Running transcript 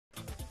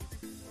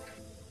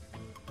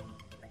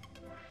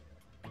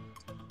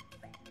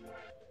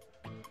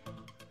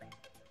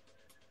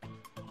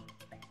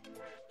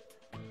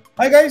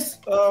Hi guys,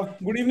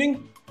 good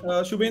evening.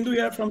 Shubhendu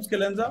here from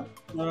Skillenza.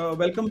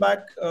 Welcome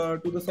back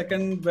to the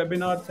second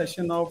webinar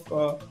session of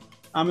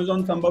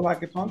Amazon Sambhav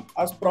Hackathon.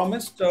 As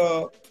promised,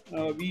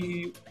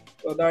 we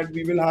that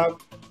we will have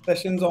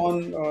sessions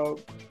on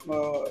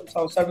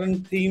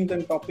certain themes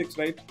and topics.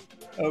 Right?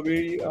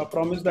 We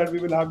promised that we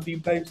will have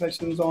deep dive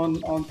sessions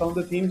on some of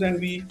the themes, and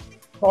we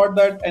thought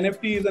that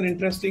NFT is an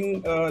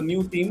interesting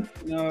new theme.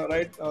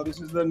 Right?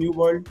 This is the new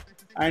world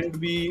and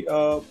we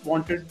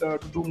wanted to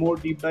do more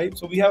deep dive.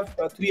 So we have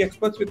three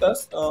experts with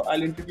us.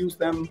 I'll introduce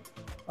them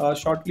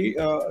shortly.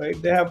 Right?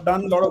 They have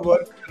done a lot of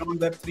work around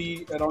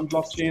Web3, around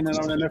blockchain,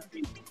 around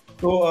NFT.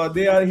 So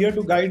they are here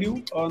to guide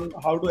you on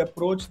how to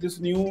approach this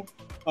new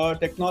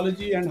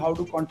technology and how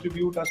to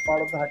contribute as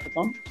part of the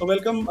hackathon. So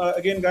welcome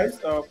again, guys.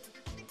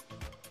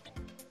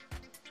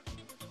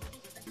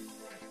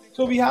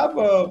 So we have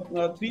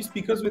three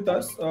speakers with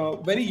us,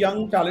 very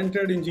young,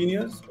 talented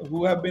engineers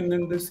who have been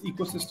in this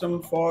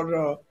ecosystem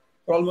for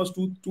almost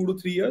two to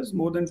 3 years,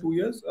 more than 2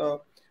 years.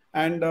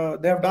 And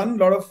they have done a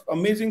lot of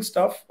amazing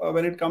stuff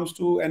when it comes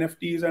to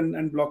NFTs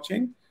and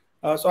blockchain.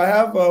 So I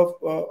have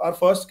our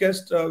first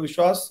guest,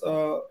 Vishwas,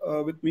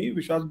 with me,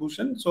 Vishwas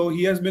Bhushan. So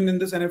he has been in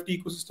this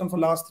NFT ecosystem for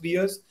last 3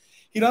 years.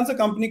 He runs a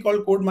company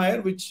called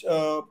CodeMire, which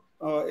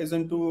is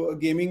into a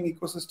gaming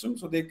ecosystem.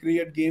 So they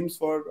create games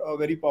for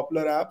very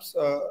popular apps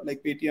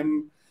like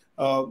Paytm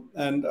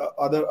and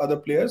other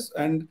players.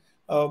 And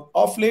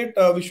of late,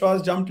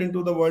 Vishwas jumped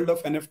into the world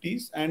of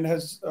NFTs and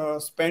has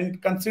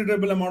spent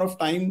considerable amount of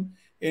time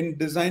in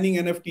designing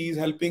NFTs,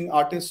 helping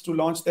artists to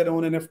launch their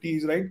own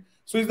NFTs, right?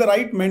 So he's the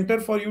right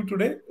mentor for you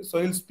today.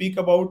 So he'll speak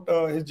about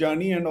his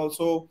journey and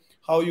also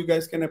how you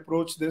guys can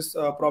approach this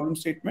problem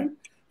statement.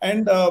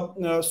 And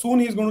soon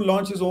he's going to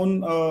launch his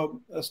own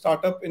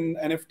startup in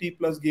NFT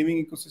plus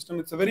gaming ecosystem.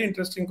 It's a very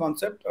interesting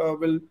concept.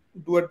 We'll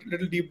do a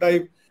little deep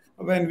dive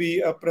when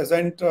we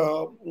present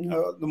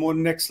the more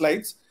next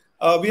slides.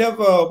 We have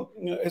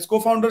his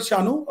co-founder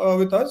Shanu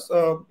with us.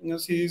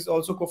 She's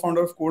also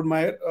co-founder of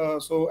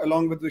CodeMire. So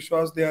along with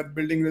Vishwas, they are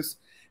building this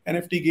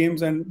NFT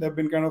games, and they've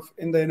been kind of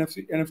in the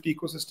NFT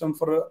ecosystem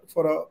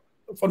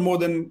for more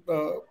than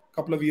a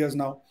couple of years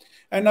now.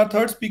 And our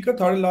third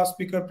and last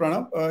speaker,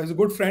 Pranav, is a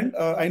good friend.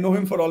 I know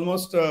him for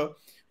almost 2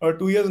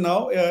 years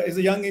now. Is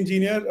a young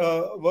engineer,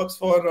 works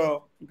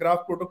for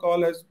Graph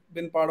Protocol, has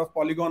been part of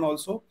Polygon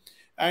also.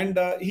 And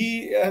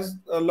he has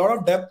a lot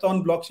of depth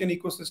on blockchain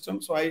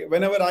ecosystem. So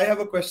whenever I have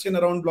a question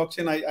around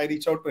blockchain, I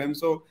reach out to him.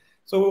 So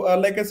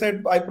like I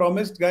said, I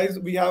promised, guys,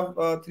 we have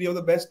three of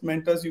the best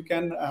mentors you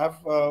can have,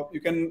 you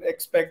can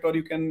expect or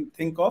you can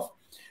think of.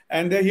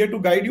 And they're here to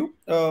guide you.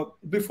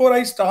 Before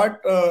I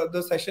start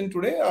the session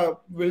today,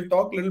 we'll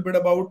talk a little bit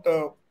about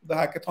the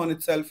hackathon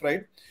itself,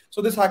 right?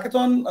 So this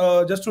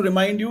hackathon, just to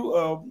remind you,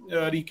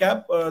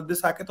 recap,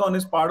 this hackathon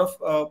is part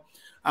of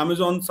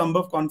Amazon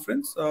Sambhav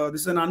conference.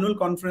 This is an annual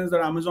conference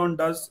that Amazon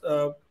does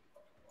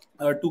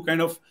to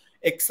kind of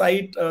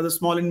excite the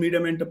small and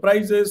medium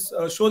enterprises,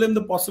 show them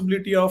the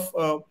possibility of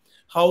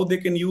how they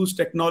can use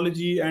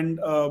technology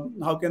and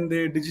how can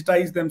they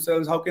digitize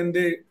themselves, how can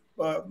they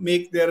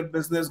make their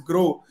business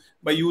grow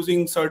by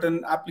using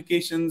certain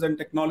applications and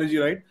technology,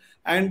 right?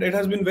 And it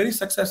has been very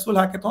successful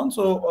hackathon.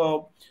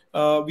 So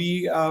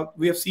we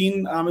have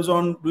seen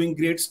Amazon doing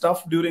great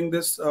stuff during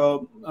this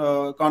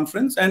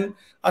conference. And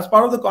as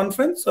part of the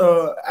conference,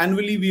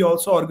 annually we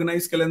also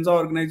Skillenza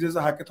organizes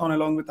a hackathon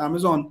along with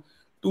Amazon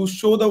to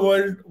show the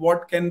world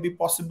what can be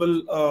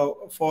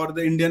possible for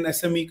the Indian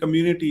SME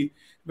community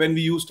when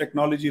we use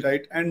technology,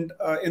 right? And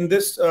in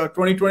this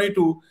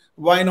 2022,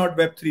 why not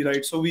Web3,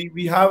 right? So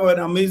we have an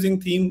amazing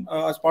theme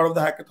as part of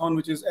the hackathon,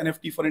 which is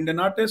NFT for Indian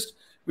artists.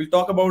 We'll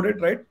talk about it,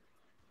 right?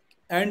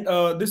 And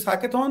this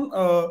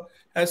hackathon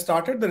has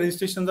started. The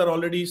registrations are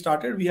already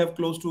started. We have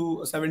close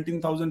to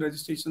 17,000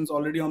 registrations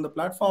already on the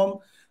platform.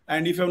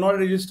 And if you have not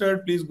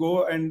registered, please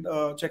go and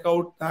check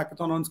out the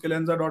hackathon on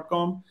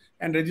skillenza.com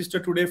and register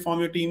today, form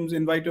your teams,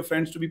 invite your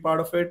friends to be part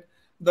of it.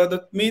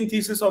 The main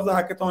thesis of the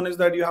hackathon is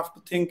that you have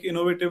to think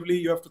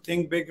innovatively, you have to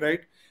think big,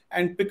 right?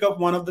 And pick up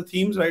one of the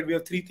themes, right? We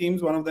have three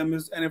themes. One of them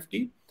is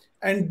NFT,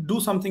 and do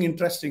something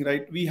interesting,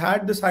 right? We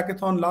had this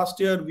hackathon last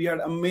year. We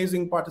had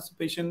amazing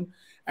participation,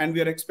 and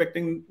we are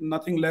expecting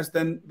nothing less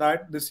than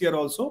that this year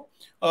also.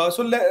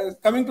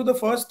 Coming to the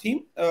first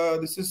theme,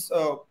 this is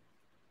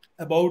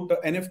about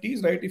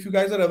NFTs, right? If you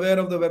guys are aware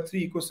of the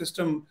Web3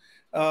 ecosystem,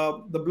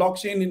 the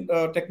blockchain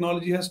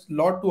technology has a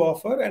lot to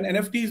offer, and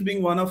NFTs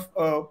being one of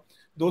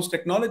those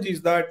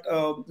technologies that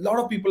a lot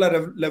of people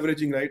are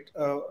leveraging, right?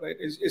 Right,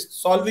 is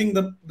solving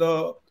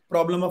the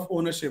problem of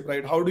ownership,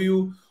 right? How do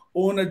you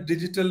own a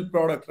digital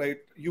product, right?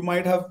 You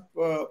might have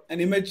an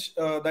image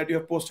that you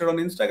have posted on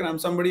Instagram.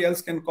 Somebody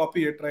else can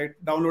copy it, right?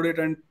 Download it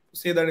and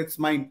say that it's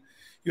mine.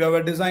 You have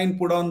a design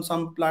put on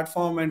some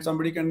platform and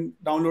somebody can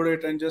download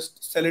it and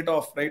just sell it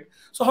off, right?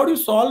 So how do you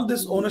solve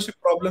this ownership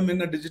problem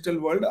in a digital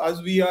world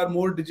as we are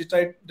more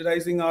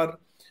digitizing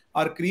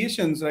our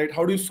creations, right?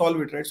 How do you solve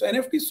it, right? So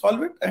NFTs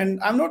solve it, and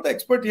I'm not the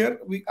expert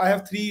here. I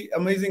have three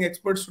amazing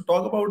experts to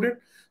talk about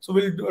it. So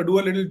we'll do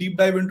a little deep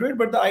dive into it.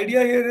 But the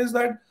idea here is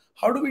that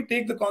how do we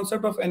take the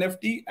concept of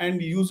NFT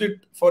and use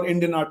it for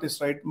Indian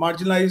artists, right?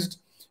 Marginalized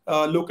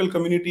local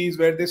communities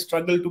where they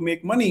struggle to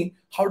make money.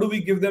 How do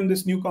we give them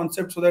this new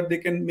concept so that they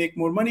can make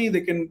more money,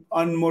 they can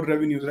earn more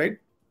revenues, right?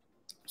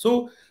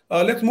 So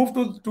let's move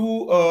to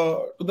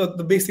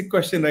the basic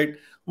question, right?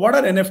 What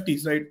are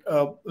NFTs, right?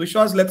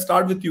 Vishwas, let's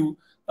start with you.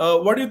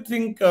 What do you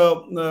think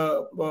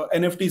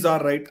NFTs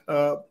are, right?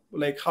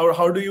 Like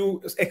how do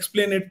you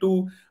explain it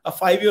to a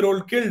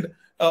 5-year-old kid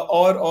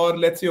or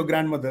let's say your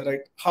grandmother,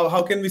 right?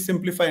 How can we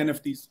simplify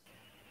NFTs?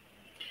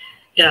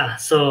 Yeah,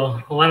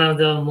 so one of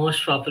the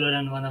most popular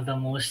and one of the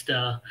most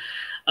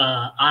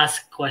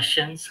asked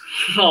questions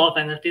of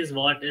NFTs: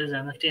 what is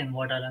NFT and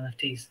what are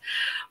NFTs?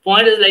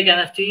 Point is, like,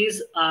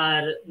 NFTs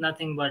are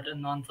nothing but a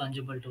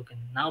non-fungible token.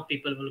 Now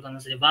people will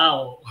gonna say,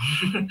 "Wow,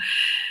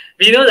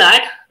 we know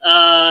that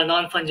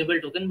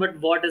non-fungible token," but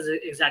what is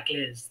it exactly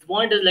is? The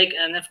point is, like,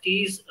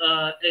 NFTs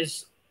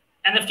is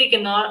NFT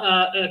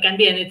cannot can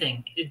be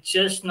anything. It's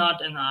just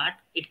not an art.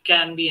 It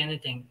can be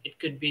anything. It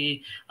could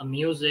be a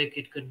music.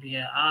 It could be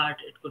a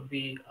art. It could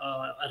be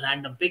a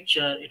random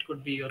picture. It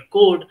could be your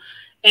code.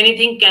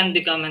 Anything can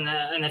become an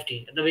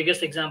NFT. The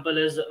biggest example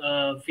is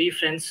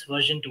VFriends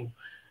version 2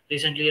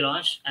 recently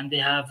launched, and they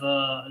have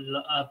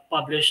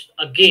published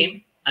a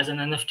game as an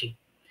NFT.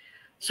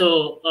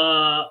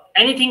 So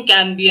anything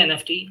can be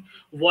NFT.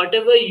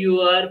 Whatever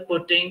you are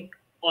putting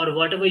or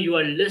whatever you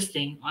are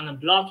listing on a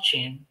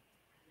blockchain,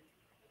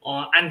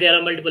 and there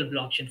are multiple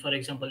blockchain. For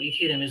example,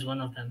 Ethereum is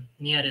one of them.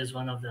 Near is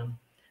one of them.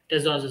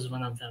 Tezos is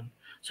one of them.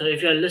 So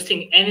if you are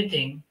listing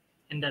anything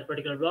in that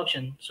particular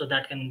blockchain, so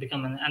that can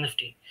become an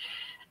NFT.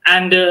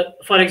 And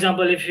for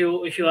example, if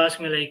you ask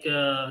me, like,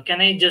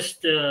 can I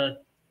just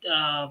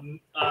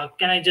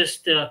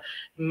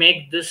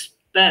make this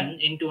pen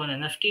into an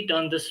NFT,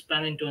 turn this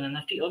pen into an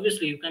NFT?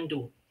 Obviously you can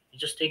do. You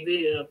just take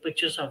the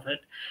pictures of it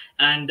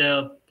and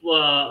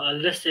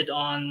list it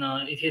on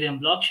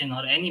Ethereum blockchain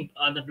or any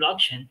other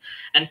blockchain,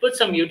 and put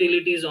some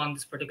utilities on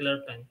this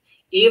particular pen.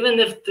 Even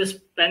if this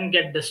pen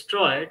get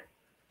destroyed,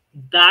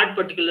 that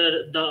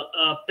particular the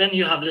pen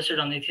you have listed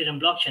on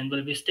Ethereum blockchain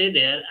will be stay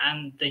there,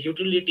 and the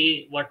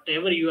utility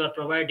whatever you are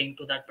providing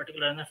to that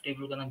particular NFT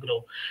will gonna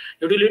grow.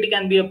 Utility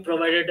can be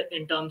provided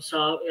in terms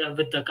of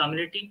with the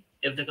community.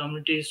 If the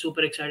community is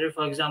super excited,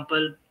 for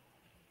example,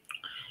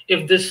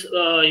 if this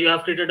you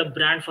have created a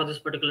brand for this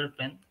particular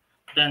pen,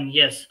 then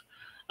yes,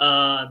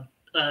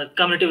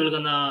 community will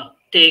gonna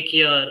take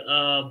your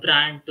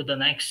brand to the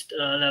next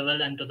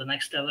level, and to the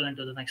next level, and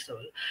to the next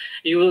level.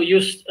 You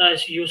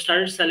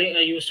started selling,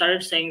 you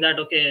started saying that,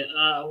 okay,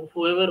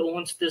 whoever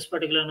owns this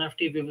particular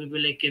NFT, we will be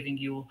like giving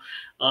you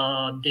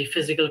the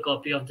physical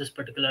copy of this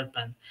particular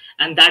pen,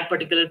 and that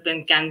particular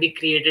pen can be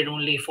created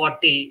only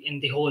 40 in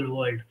the whole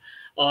world,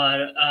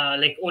 or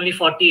like only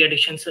 40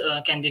 editions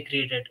can be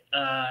created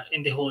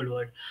in the whole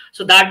world.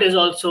 So that is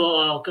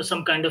also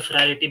some kind of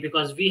rarity,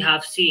 because we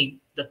have seen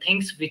the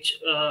things which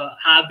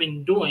have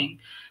been doing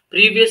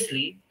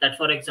previously, that,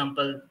 for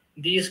example,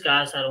 these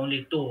cars are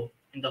only two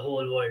in the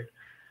whole world,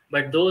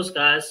 but those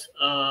cars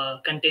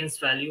contains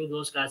value,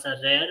 those cars are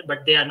rare,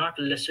 but they are not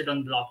listed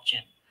on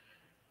blockchain.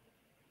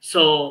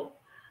 So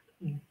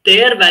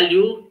their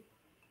value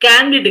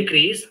can be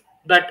decreased.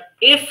 But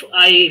if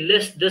I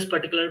list this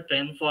particular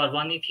pen for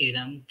 1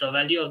 Ethereum, the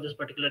value of this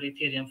particular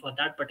Ethereum for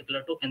that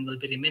particular token will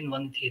be remain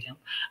 1 Ethereum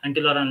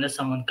until or unless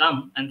someone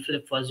come and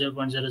flip for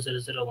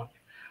 0.0001.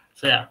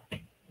 So yeah,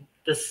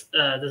 this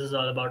is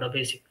all about a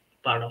basic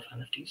part of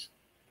NFTs.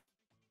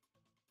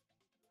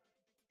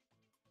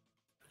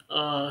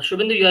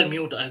 Shubindu, you are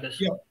mute, I guess.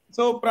 Yeah.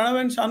 So Pranav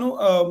and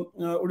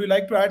Shanu, would you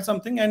like to add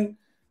something? And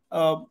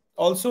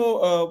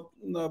also,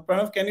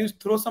 Pranav, can you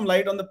throw some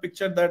light on the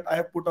picture that I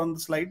have put on the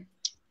slide?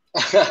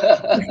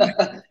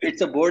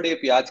 It's a board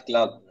API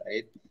club,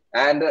 right?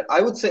 And I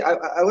would say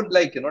I would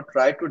like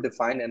try to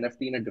define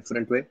NFT in a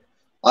different way.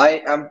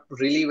 I am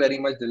really very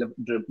much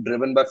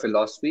driven by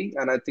philosophy,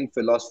 and I think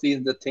philosophy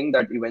is the thing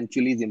that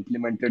eventually is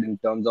implemented in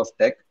terms of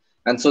tech,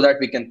 and so that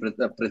we can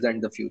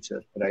present the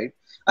future, right?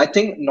 I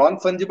think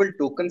non-fungible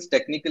tokens,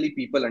 technically,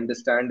 people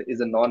understand is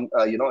a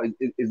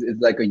is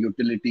like a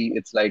utility.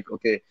 It's like,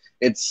 okay,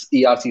 it's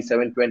ERC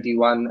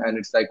 721, and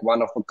it's like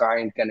one of a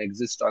kind, can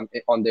exist on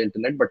the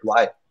internet, but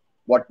why?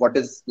 What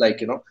is,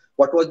 like,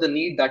 what was the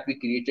need that we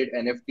created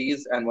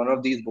NFTs? And one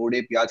of these Board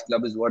APIs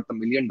club is worth $1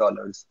 million.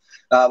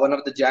 One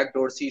of the Jack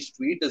Dorsey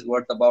street is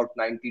worth about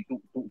 90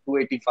 to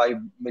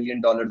 $285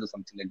 million or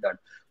something like that.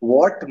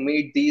 What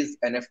made these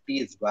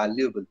NFTs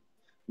valuable?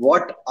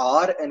 What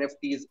are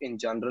NFTs in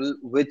general,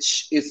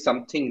 which is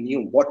something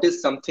new? What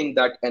is something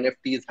that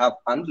NFTs have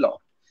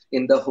unlocked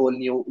in the whole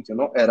new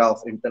era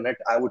of internet?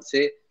 I would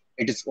say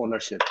it is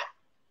ownership.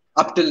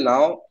 Up till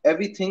now,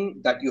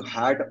 everything that you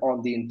had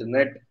on the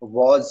internet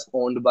was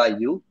owned by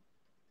you.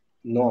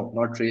 No,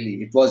 not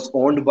really. It was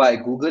owned by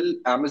Google,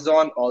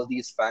 Amazon, all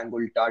these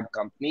fangirl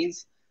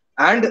companies,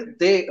 and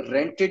they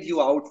rented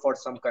you out for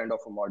some kind of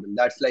a model.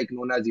 That's like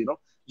known as,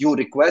 you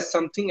request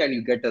something and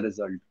you get a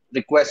result.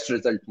 Request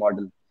result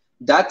model.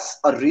 That's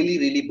a really,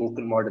 really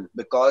broken model,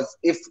 because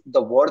if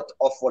the worth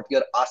of what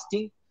you're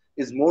asking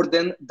is more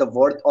than the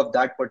worth of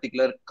that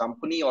particular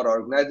company or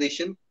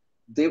organization,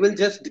 they will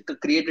just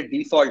create a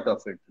default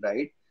of it,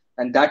 right?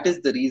 And that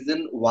is the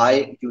reason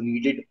why you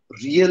needed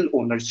real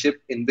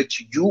ownership in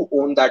which you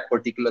own that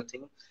particular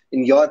thing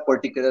in your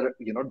particular,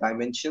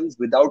 dimensions,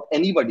 without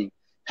anybody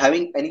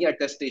having any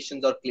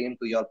attestations or claim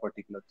to your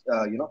particular,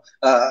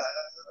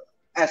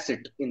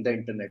 asset in the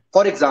internet.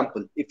 For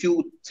example, if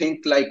you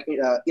think like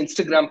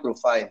Instagram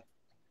profile,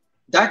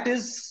 that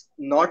is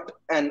not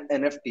an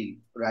NFT,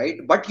 right?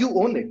 But you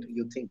own it.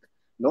 You think,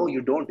 no,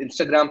 you don't.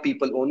 Instagram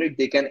people own it.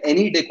 They can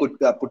any day could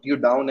put you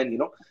down, and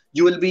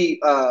you will be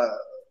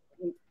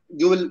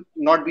you will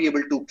not be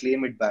able to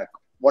claim it back.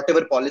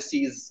 Whatever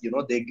policies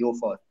they go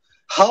for.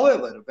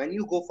 However, when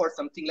you go for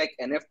something like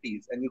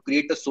NFTs and you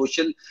create a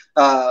social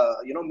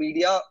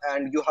media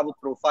and you have a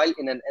profile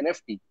in an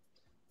NFT,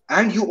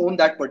 and you own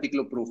that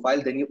particular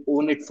profile, then you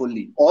own it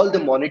fully. All the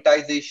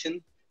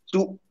monetization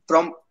to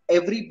from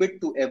every bit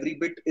to every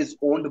bit is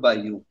owned by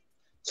you.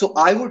 So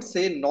I would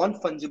say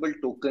non-fungible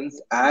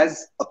tokens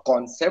as a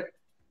concept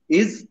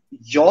is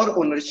your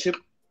ownership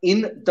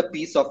in the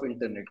piece of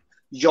internet,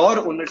 your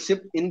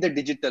ownership in the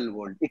digital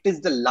world. It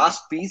is the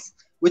last piece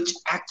which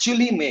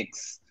actually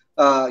makes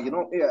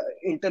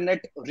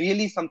internet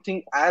really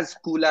something as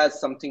cool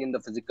as something in the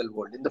physical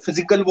world. In the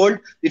physical world,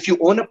 if you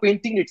own a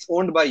painting, it's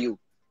owned by you.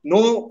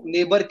 No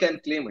neighbor can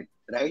claim it,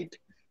 right?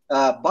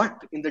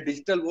 But in the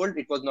digital world,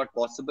 it was not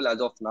possible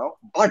as of now.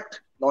 But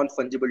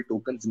non-fungible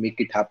tokens make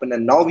it happen.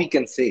 And now we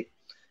can say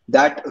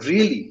that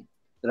really,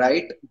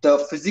 right, the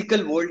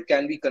physical world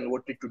can be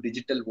converted to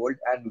digital world,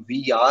 and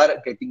we are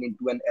getting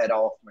into an era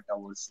of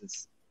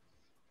metaverses.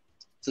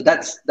 So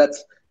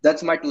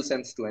that's my 2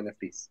 cents to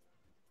NFTs.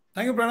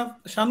 Thank you, Pranav.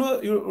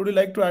 Shanu, would you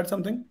like to add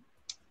something?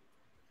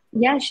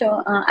 Yeah,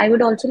 sure. I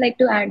would also like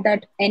to add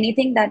that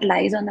anything that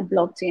lies on the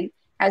blockchain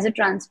has a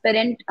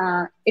transparent,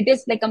 it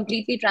is like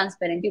completely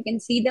transparent. You can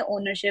see the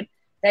ownership,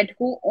 that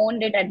who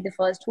owned it at the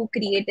first, who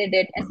created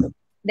it, and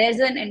there's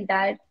an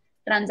entire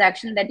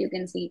transaction that you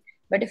can see.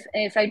 But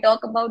if I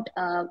talk about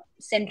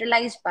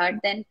centralized part,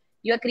 then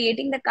you are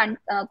creating the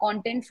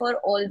content for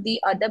all the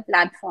other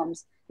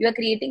platforms. You are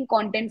creating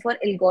content for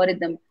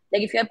algorithm.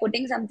 Like if you are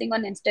putting something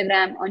on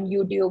Instagram, on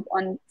YouTube,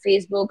 on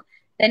Facebook,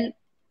 then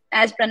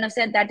as Pranav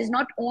said, that is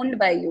not owned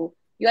by you.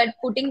 You are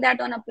putting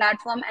that on a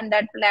platform, and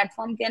that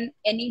platform can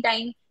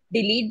anytime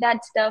delete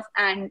that stuff,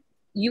 and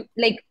you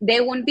like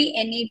there won't be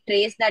any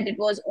trace that it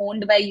was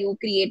owned by you,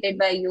 created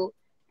by you,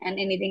 and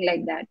anything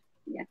like that.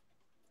 Yeah.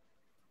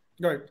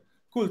 Right.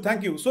 Cool.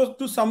 Thank you. So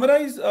to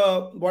summarize,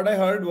 what I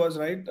heard was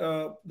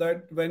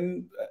that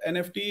when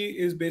NFT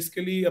is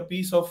basically a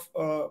piece of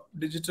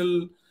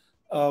digital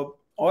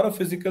or a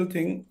physical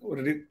thing,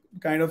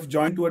 kind of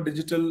joined to a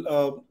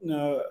digital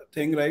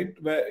thing, right?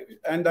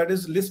 And that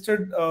is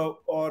listed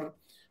or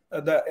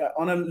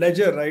on a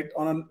ledger, right?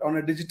 On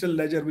a digital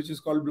ledger, which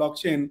is called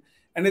blockchain,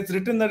 and it's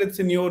written that it's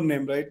in your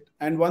name, right?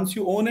 And once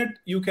you own it,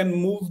 you can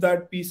move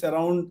that piece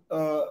around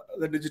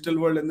the digital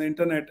world and the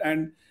internet,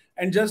 and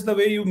just the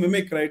way you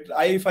mimic, right?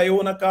 If I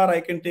own a car, I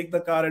can take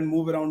the car and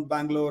move around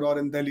Bangalore or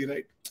in Delhi,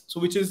 right?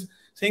 So which is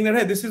saying that,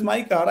 hey, this is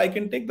my car, I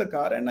can take the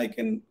car and I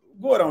can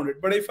go around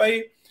it. But if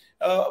I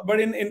but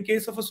in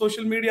case of a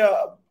social media,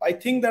 I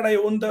think that I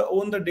own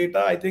the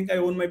data. I think I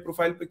own my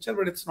profile picture,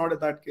 but it's not at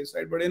that case,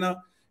 right? But in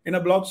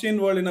a blockchain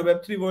world, in a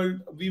Web3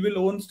 world, we will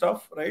own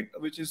stuff, right?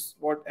 Which is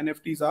what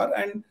NFTs are,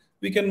 and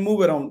we can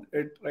move around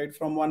it, right,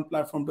 from one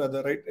platform to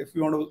other, right? If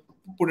you want to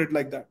put it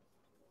like that.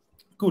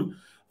 Cool.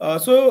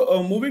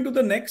 So moving to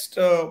the next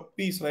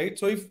piece, right?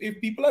 So if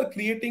people are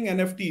creating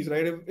NFTs,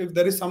 right? If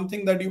there is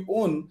something that you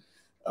own,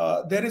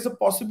 there is a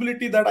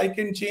possibility that I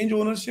can change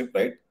ownership,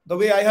 right? The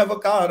way I have a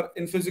car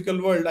in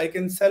physical world, I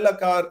can sell a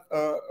car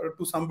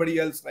to somebody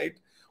else, right?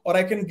 Or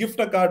I can gift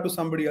a car to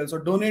somebody else or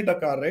donate a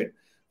car, right?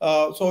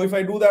 So if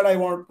I do that,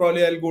 I'll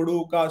go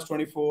to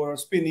Cars24 or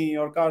Spinny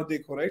or Car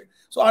Dekho, right?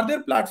 So are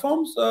there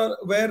platforms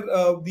where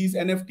these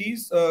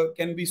NFTs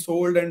can be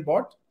sold and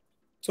bought?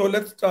 So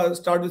let's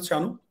start with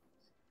Shanu.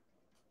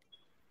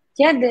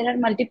 Yeah, there are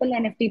multiple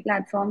NFT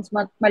platforms,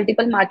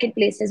 multiple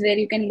marketplaces where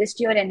you can list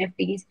your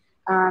NFTs.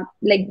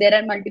 Like there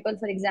are multiple,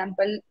 for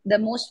example, the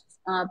most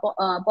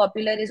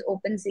popular is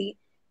OpenSea,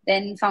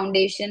 then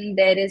Foundation,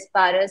 there is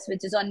Paras,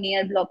 which is on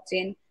Near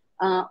blockchain.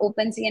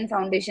 OpenSea and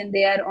Foundation,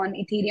 they are on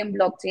Ethereum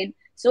blockchain.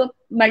 So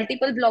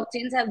multiple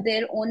blockchains have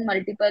their own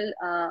multiple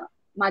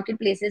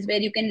marketplaces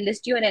where you can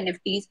list your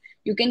NFTs.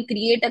 You can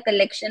create a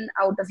collection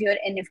out of your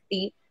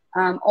NFT.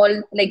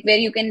 All like where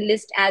you can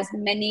list as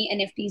many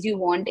NFTs you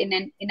want in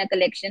a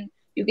collection.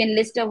 You can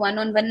list a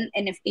one-on-one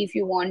NFT if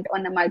you want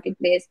on a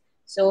marketplace.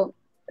 So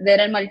there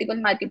are multiple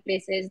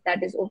marketplaces,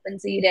 that is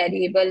OpenSea,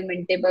 Rarible,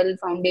 Mintable,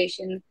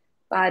 Foundation,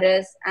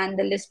 Paras, and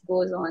the list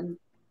goes on.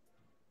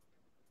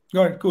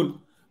 Got it.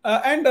 Cool.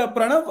 And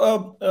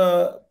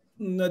Pranav,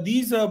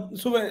 these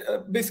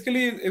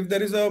basically, if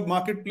there is a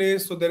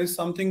marketplace, so there is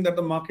something that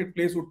the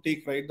marketplace would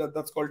take, right?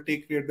 That's called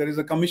take rate. There is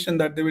a commission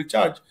that they will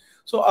charge.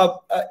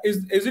 So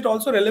is it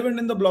also relevant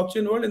in the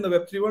blockchain world, in the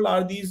Web3 world?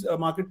 Are these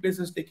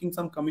marketplaces taking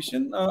some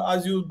commission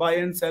as you buy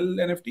and sell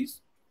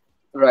NFTs?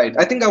 Right.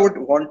 I think I would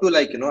want to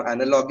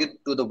analog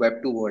it to the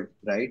Web 2 world,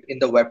 right? In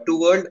the Web 2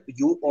 world,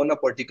 you own a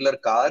particular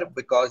car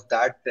because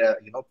that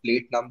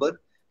plate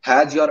number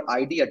has your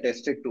ID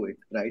attested to it,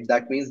 right?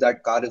 That means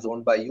that car is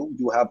owned by you.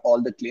 You have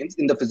all the claims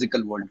in the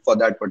physical world for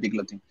that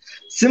particular thing.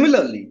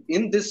 Similarly,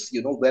 in this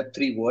Web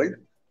 3 world,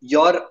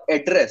 your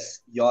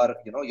address, your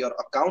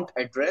account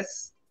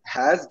address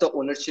has the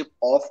ownership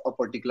of a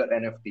particular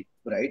NFT,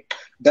 right?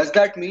 Does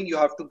that mean you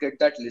have to get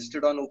that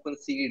listed on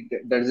OpenSea?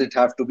 Does it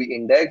have to be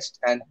indexed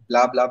and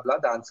blah blah blah?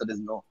 The answer is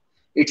no.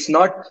 It's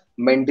not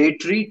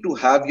mandatory to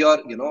have your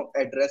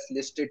address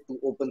listed to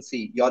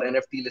OpenSea, your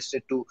NFT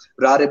listed to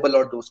Rarible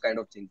or those kind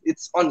of things.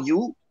 It's on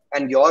you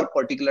and your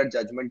particular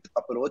judgment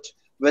approach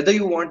whether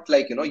you want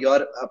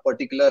your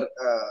particular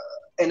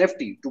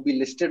NFT to be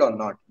listed or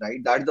not,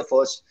 right? That's the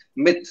first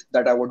myth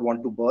that I would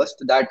want to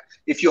burst. That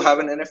if you have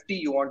an NFT,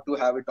 you want to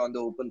have it on the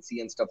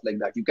OpenSea and stuff like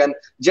that. You can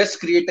just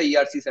create a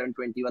ERC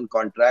 721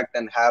 contract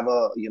and have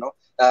a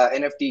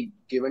NFT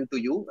given to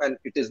you, and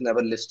it is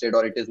never listed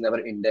or it is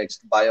never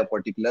indexed by a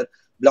particular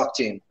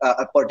blockchain,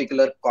 a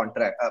particular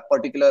contract, a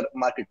particular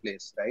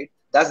marketplace, right?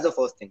 That's the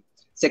first thing.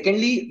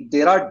 Secondly,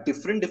 there are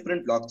different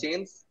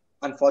blockchains.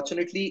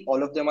 Unfortunately,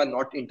 all of them are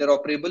not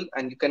interoperable,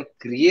 and you can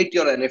create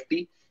your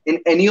NFT in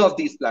any of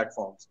these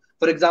platforms.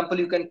 For example,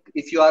 you can,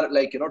 if you are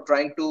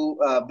trying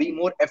to be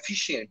more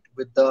efficient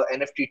with the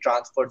NFT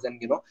transfers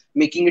and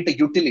making it a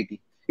utility,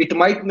 it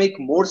might make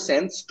more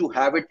sense to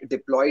have it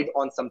deployed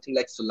on something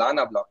like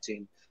Solana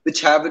blockchain,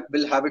 which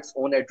will have its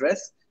own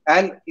address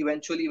and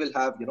eventually will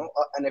have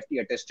a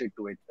NFT attested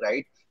to it,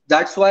 right?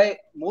 That's why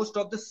most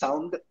of the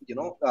sound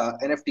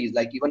NFTs,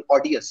 like even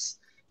Audius,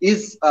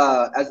 is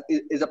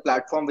a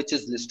platform which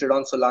is listed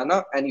on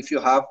Solana. And if you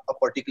have a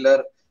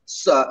particular,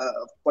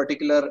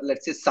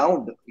 let's say,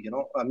 sound,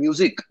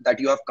 music that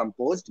you have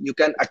composed, you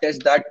can attach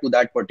that to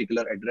that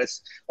particular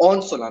address on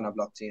Solana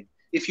blockchain.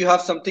 If you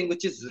have something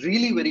which is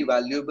really very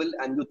valuable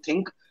and you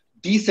think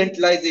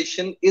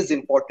decentralization is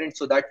important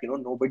so that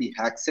nobody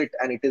hacks it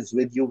and it is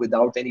with you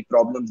without any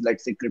problems,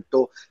 let's say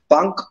Crypto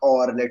Punk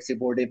or let's say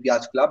Bored Ape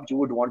Yacht Club, you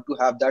would want to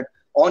have that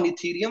on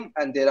Ethereum,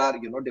 and there are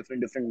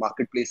different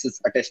marketplaces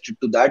attached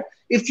to that.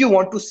 If you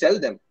want to sell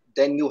them,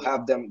 then you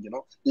have them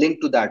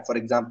linked to that, for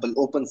example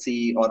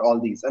OpenSea or all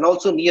these, and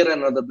also Near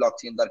and other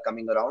blockchains are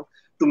coming around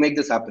to make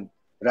this happen,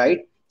 right?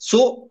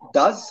 So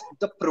does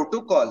the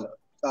protocol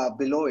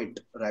below it,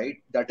 right,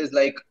 that is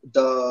like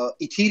the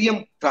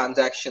Ethereum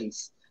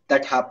transactions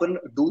that happen,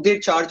 do they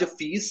charge a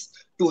fees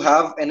to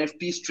have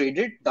NFTs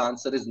traded? The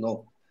answer is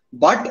no.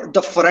 But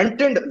the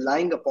front end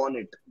lying upon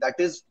it, that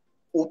is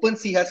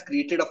OpenSea has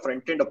created a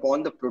front end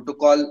upon the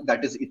protocol,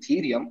 that is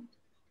Ethereum,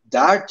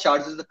 that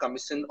charges the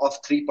commission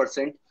of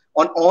 3%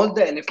 on all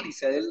the NFT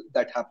sale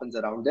that happens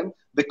around them,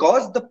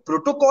 because the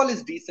protocol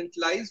is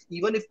decentralized.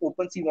 Even if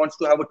OpenSea wants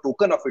to have a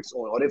token of its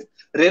own, or if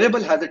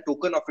Rarible has a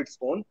token of its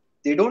own,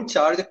 they don't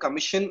charge a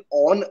commission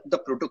on the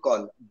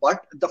protocol,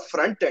 but the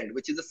front end,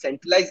 which is a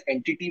centralized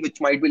entity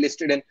which might be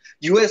listed in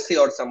USA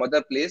or some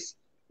other place,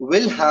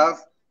 will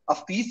have a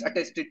fees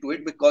attached to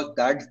it, because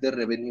that's their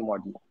revenue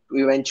model to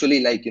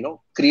eventually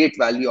create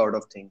value out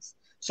of things.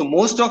 So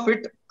most of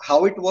it,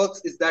 how it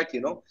works is that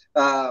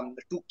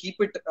to keep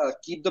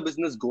the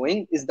business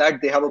going, is that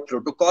they have a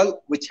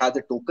protocol which has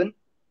a token,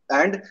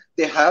 and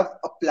they have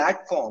a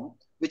platform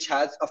which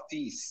has a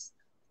fees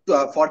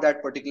for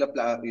that particular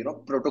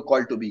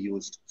protocol to be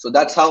used. So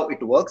that's how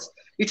it works.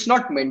 It's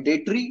not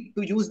mandatory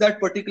to use that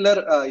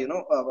particular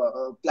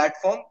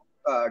platform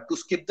to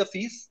skip the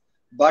fees.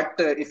 But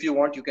if you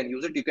want, you can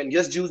use it. You can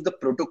just use the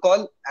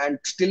protocol and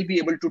still be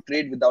able to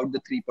trade without the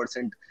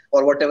 3%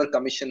 or whatever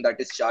commission that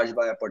is charged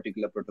by a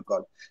particular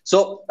protocol.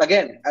 So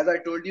again, as I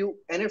told you,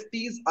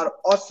 NFTs are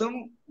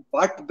awesome,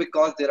 but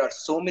because there are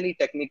so many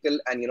technical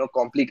and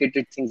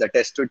complicated things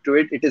attached to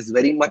it, it is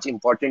very much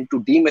important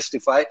to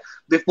demystify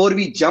before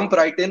we jump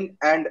right in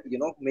and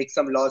make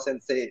some laws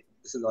and say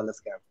this is all a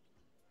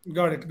scam.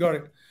 Got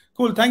it.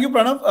 Cool. Thank you,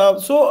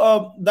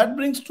 Pranav. That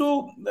brings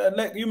to,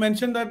 like you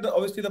mentioned, that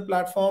obviously the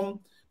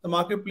platform, the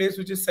marketplace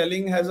which is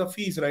selling has a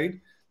fees, right?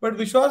 But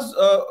Vishwas,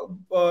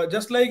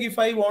 just like if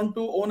I want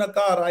to own a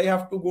car, I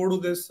have to go to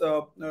this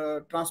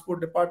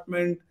transport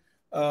department,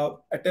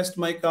 attest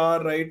my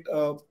car, right?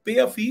 Pay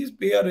a fees,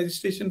 pay a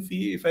registration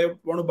fee. If I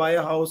want to buy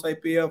a house, I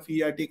pay a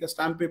fee. I take a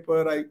stamp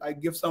paper. I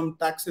give some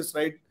taxes,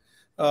 right?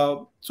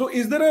 So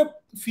is there a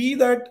fee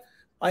that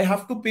I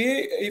have to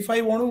pay if I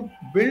want to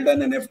build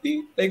an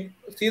NFT? Like,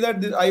 say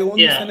that I own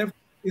this NFT.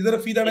 Is there a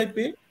fee that I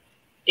pay?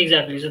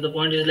 Exactly. So the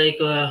point is like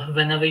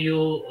whenever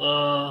you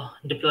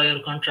deploy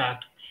your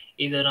contract,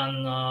 either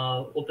on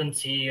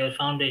OpenSea or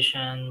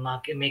Foundation,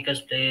 Market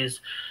Maker's Place,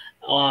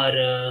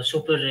 or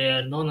Super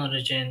Rare, Non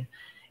Origin,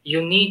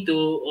 you need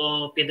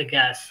to pay the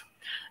gas.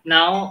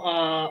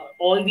 Now,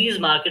 all these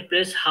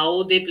marketplaces,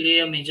 how they play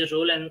a major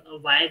role and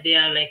why they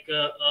are like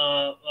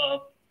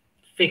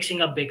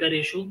fixing a bigger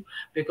issue,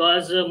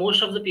 because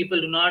most of the people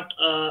do not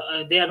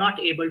they are not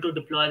able to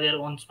deploy their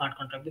own smart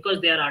contract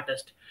because they are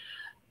artists.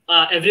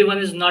 everyone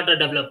is not a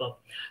developer.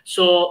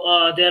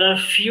 So there are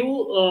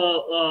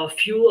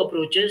few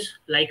approaches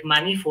like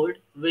Manifold,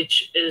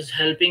 which is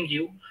helping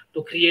you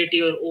to create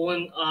your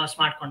own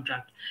smart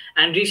contract.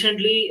 And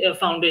recently,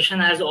 Foundation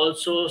has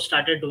also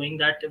started doing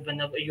that.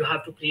 Whenever you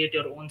have to create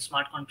your own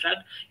smart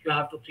contract, you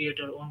have to create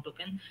your own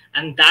token,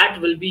 and that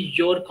will be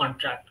your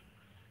contract.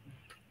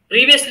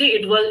 Previously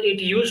it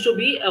used to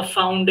be a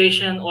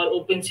Foundation or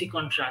OpenSea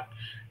contract,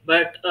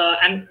 but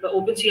and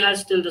OpenSea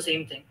has still the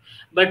same thing.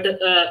 But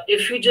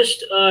if you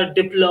just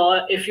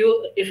deploy, if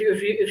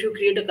you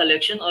create a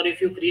collection, or if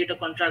you create a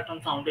contract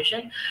on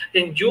Foundation,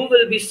 then you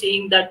will be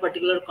seeing that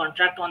particular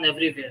contract on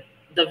everywhere,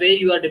 the way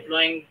you are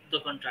deploying the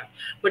contract.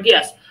 But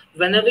yes,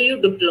 whenever you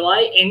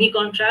deploy any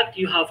contract,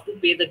 you have to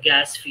pay the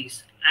gas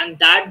fees, and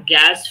that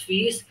gas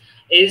fees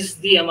is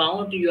the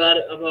amount you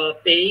are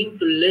paying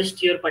to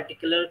list your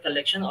particular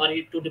collection, or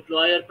to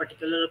deploy your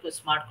particular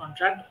smart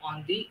contract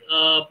on the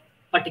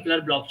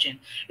particular blockchain.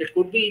 It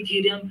could be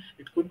Ethereum,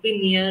 it could be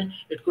Near,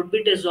 it could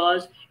be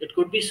Tezos, it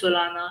could be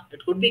Solana,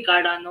 it could be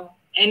Cardano,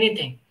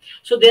 anything.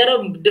 So there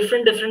are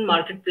different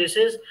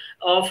marketplaces.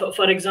 Of,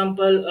 for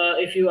example,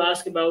 if you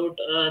ask about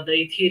the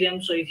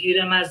Ethereum, so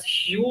Ethereum has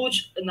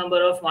huge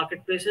number of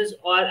marketplaces,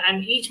 or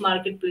and each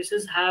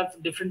marketplaces have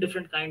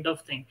different kind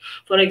of thing.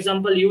 For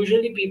example,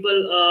 usually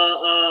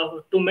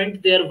people to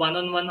mint their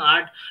one-on-one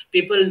art,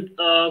 people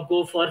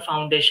go for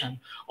Foundation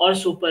or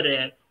Super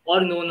Rare or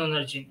Known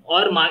Origin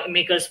or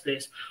Maker's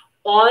Place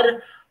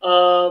or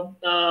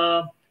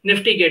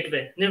Nifty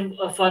Gateway.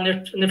 For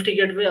Nifty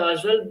Gateway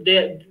as well,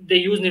 they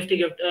use Nifty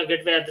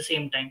Gateway at the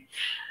same time.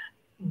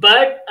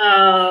 But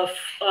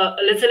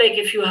let's say, like,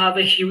 if you have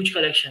a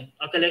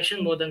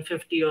collection more than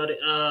 50 or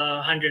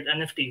 100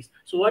 NFTs,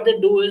 so what they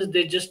do is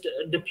they just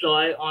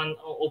deploy on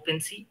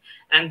OpenSea,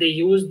 and they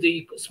use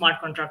the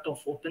smart contract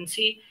of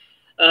OpenSea,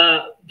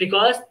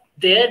 because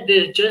there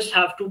they just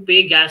have to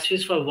pay gas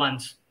fees for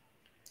once,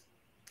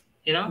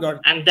 Got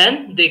it. and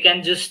then they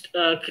can just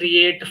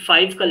create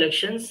 5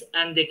 collections,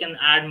 and they can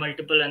add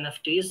multiple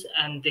NFTs,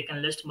 and they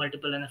can list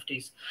multiple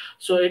NFTs.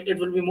 So it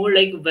will be more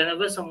like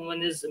whenever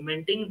someone is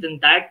minting, then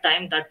that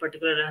time that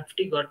particular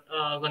NFT got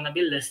gonna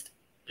be list.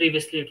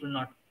 Previously it will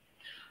not. Got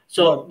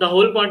So it. the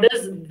whole point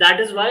is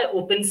that is why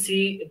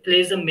OpenSea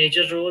plays a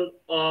major role,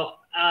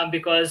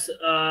 because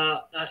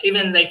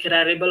even like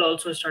Rarible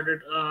also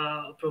started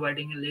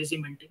providing a lazy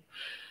minting.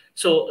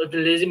 So the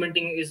lazy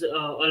minting is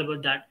all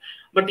about that.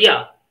 But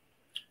yeah,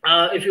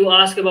 if you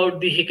ask about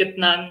the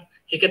Hiketnan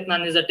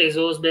is a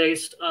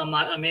Tezos-based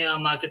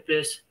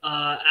marketplace,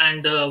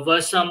 and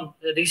Versum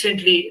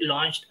recently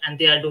launched, and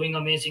they are doing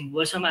amazing.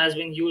 Versum has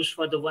been used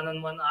for the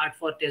one-on-one art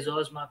for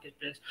Tezos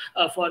marketplace,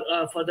 for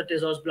the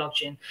Tezos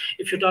blockchain.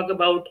 If you talk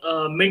about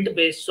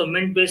Mintbase, so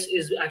Mintbase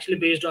is actually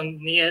based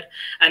on Near,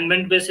 and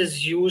Mintbase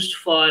is used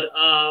for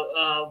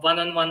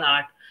one-on-one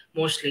art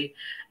mostly.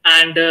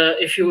 And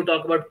if you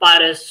talk about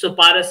Paris, so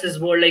Paris is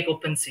more like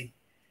OpenSea,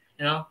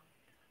 you know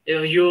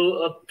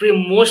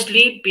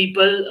mostly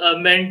people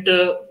meant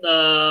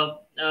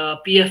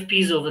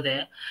PFPs over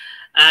there,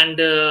 and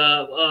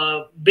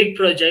big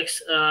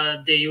projects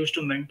they used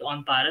to mint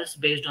on Paris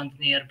based on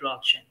the Near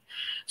blockchain.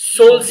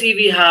 Got it. SolC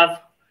we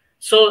have.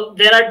 So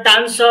there are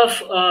tons of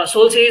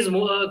SolC is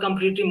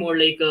completely more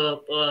like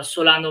a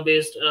Solano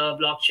based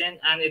blockchain,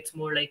 and it's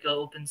more like a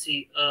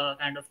OpenSea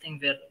kind of thing,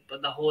 where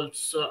the whole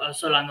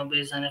Solano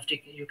based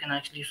NFT you can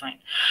actually find.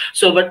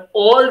 So, but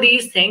all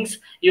these things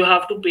you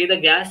have to pay the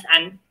gas,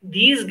 and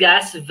these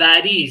gas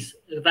varies.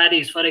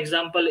 For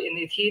example, in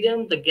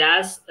Ethereum, the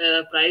gas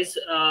price,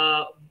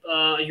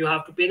 you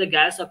have to pay the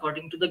gas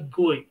according to the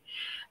GUI.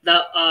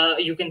 The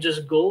You can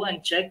just go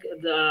and check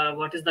the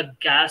what is the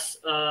gas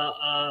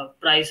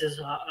prices,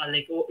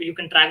 like, you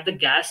can track the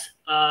gas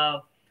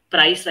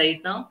price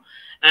right now,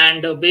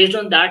 and based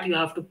on that you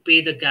have to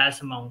pay the gas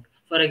amount.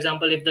 For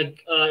example, if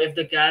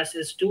the gas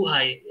is too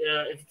high,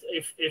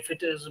 if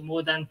it is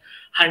more than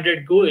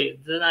 100 GUI,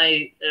 then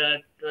I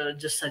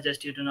just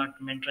suggest you do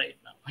not mint right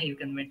now. You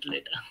can mint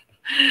later.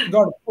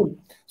 Got it. Cool.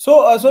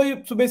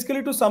 So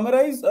basically, to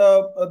summarize,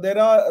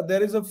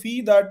 there is a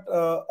fee that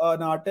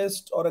an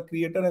artist or a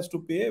creator has to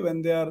pay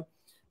when they are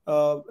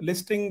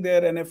listing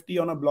their NFT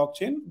on a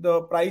blockchain.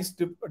 The price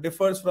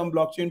differs from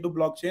blockchain to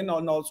blockchain,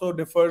 and also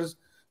differs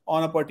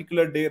on a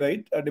particular day,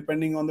 right?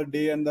 Depending on the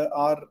day and the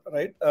hour,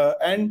 right?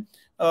 And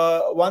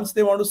once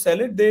they want to sell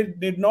it, they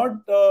did not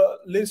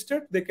list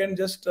it. They can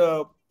just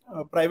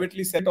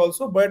privately sell it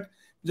also, but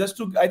just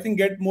to, I think,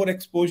 get more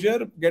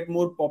exposure, get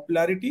more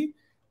popularity,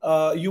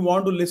 you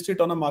want to list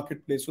it on a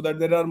marketplace, so that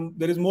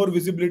there is more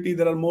visibility,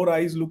 there are more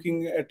eyes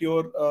looking at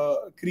your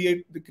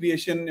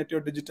creation, at your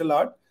digital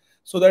art,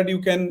 so that you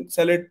can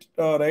sell it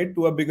right,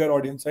 to a bigger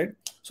audience, right?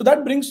 So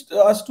that brings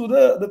us to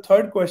the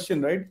third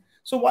question, right?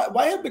 So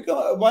why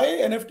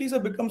NFTs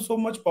have become so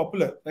much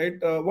popular, right?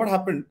 What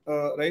happened,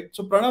 right?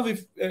 So Pranav,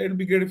 if it'll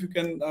be great if you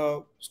can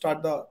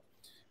start the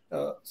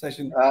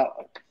session.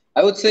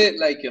 I would say,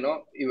 like,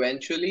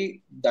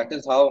 eventually that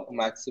is how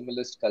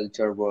maximalist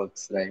culture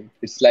works, right?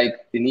 It's like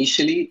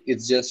initially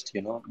it's just,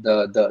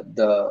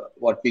 the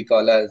what we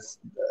call as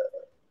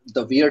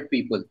the weird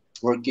people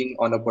working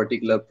on a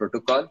particular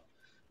protocol,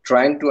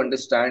 trying to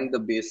understand the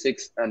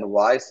basics and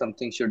why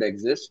something should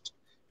exist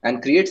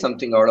and create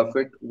something out of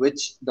it,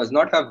 which does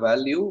not have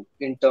value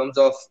in terms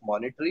of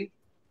monetary,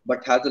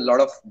 but has a lot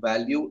of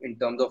value in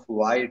terms of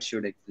why it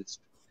should exist.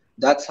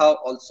 That's how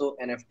also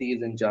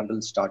NFTs in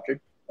general started,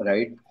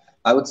 right?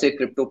 I would say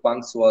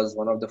CryptoPunks was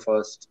one of the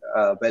first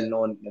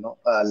well-known,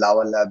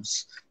 Lava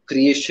Labs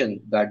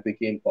creation that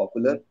became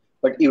popular.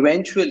 But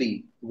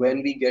eventually,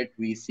 when we get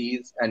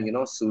VCs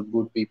and suit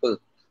good people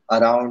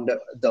around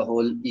the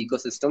whole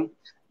ecosystem,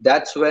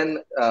 that's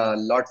when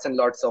lots and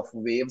lots of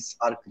waves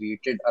are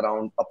created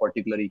around a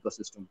particular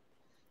ecosystem.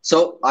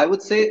 So I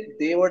would say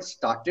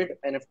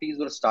NFTs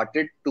were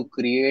started to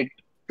create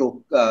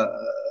to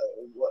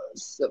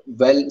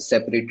well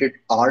separated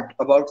art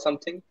about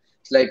something.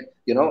 It's like,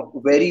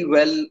 very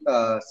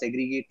well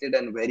segregated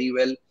and very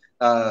well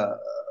uh,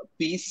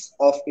 piece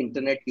of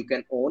internet you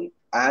can own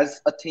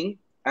as a thing,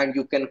 and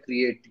you can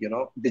create,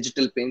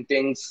 digital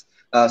paintings,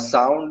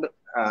 sound,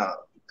 uh,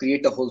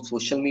 create a whole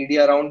social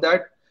media around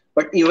that.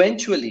 But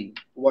eventually,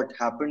 what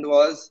happened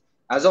was,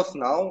 as of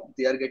now,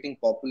 they are getting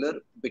popular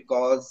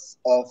because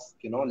of,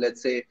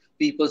 let's say,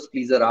 people's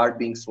pleaser art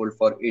being sold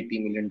for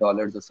 $80 million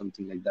or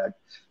something like that.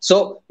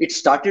 So it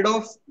started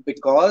off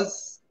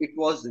because it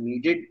was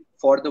needed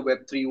for the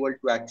Web3 world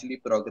to actually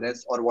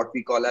progress, or what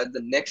we call as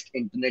the next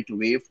internet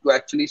wave to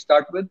actually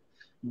start with.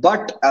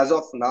 But as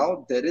of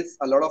now, there is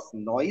a lot of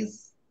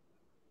noise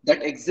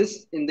that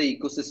exists in the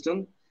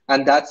ecosystem,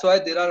 and that's why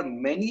there are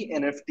many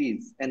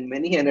NFTs and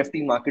many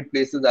NFT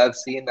marketplaces I've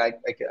seen. Like,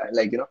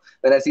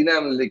 when I see them,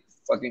 I'm like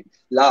fucking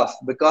laugh,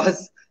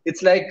 because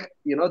it's like,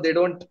 they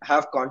don't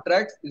have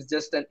contracts. It's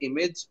just an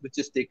image which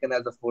is taken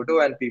as a photo,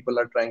 and people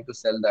are trying to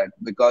sell that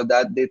because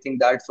that they think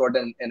that's what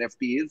an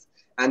NFT is,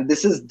 and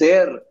this is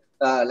their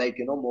like,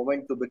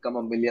 moment to become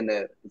a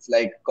millionaire. It's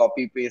like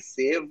copy paste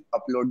save,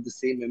 upload the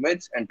same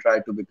image and try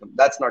to become.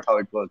 That's not how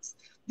it works.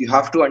 You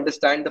have to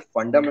understand the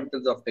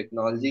fundamentals of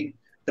technology,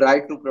 try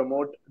to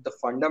promote the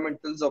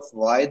fundamentals of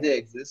why they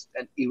exist,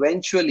 and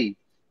eventually,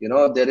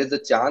 there is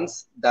a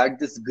chance that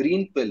this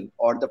green pill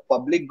or the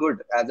public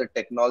good as a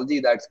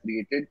technology that's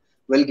created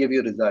will give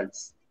you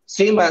results.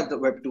 Same as the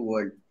Web 2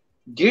 world.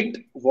 Git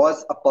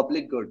was a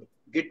public good.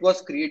 Git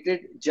was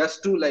created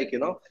just to, like,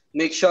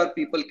 make sure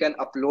people can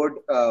upload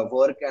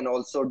work and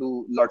also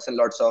do lots and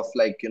lots of,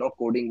 like,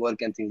 coding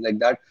work and things like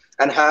that,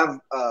 and have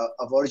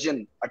a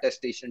version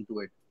attestation to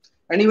it.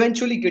 And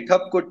eventually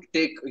GitHub could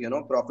take,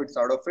 profits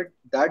out of it.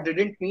 That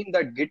didn't mean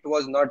that Git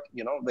was not,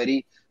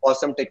 very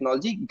awesome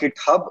technology.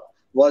 GitHub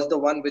was the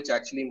one which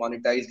actually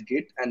monetized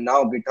Git, and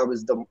now GitHub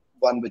is the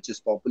one which is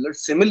popular.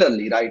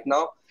 Similarly, right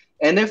now,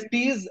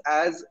 NFTs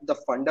as the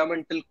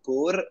fundamental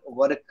core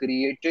were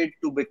created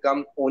to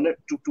become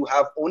to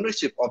have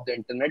ownership of the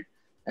internet,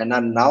 and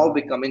are now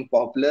becoming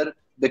popular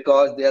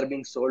because they are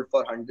being sold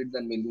for hundreds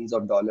and millions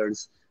of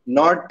dollars.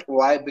 Not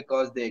why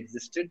because they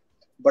existed,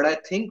 but I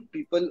think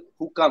people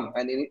who come,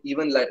 and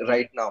even like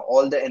right now,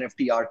 all the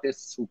NFT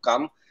artists who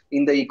come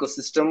in the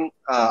ecosystem,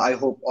 I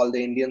hope all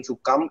the Indians who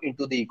come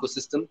into the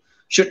ecosystem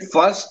should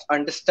first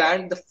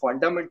understand the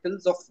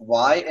fundamentals of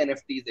why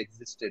NFTs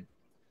existed.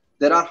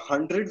 There are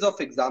hundreds of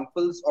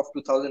examples of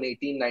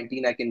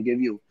 2018-19 I can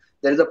give you.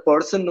 There is a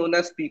person known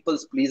as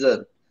People's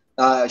Pleaser.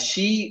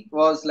 She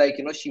was like,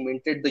 she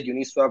minted the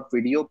Uniswap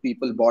video.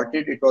 People bought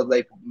it. It was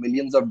like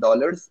millions of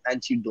dollars,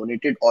 and she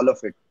donated all of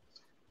it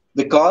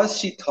because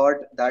she thought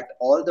that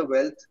all the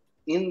wealth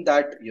in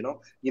that,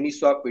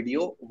 Uniswap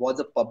video was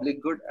a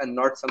public good and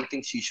not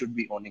something she should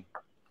be owning.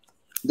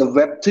 The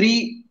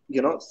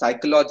Web3,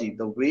 psychology,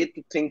 the way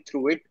to think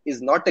through it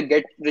is not a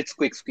get rich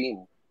quick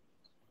scheme.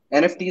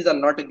 NFTs are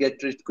not a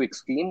get rich quick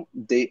scheme.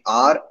 They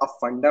are a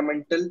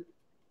fundamental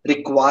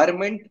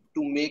requirement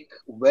to make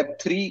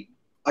Web3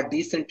 a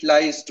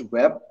decentralized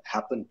web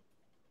happen.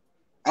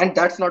 And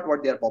that's not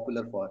what they are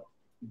popular for.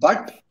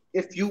 But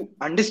if you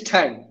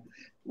understand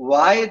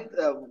why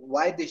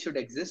they should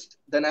exist,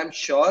 then I'm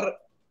sure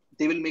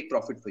they will make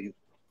profit for you.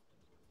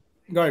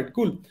 Got it.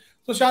 Cool.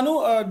 So,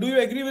 Shanu, do you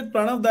agree with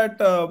Pranav that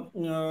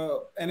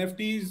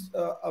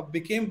NFTs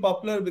became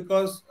popular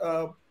because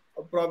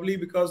probably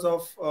because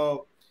of a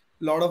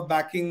lot of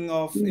backing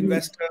of Mhm.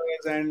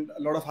 investors and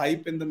a lot of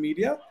hype in the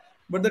media?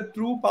 But the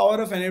true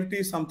power of NFT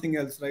is something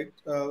else, right?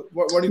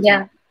 What do you think?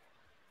 Yeah.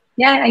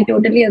 Yeah, I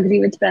totally agree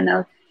with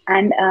Pranav,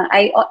 and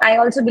I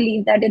also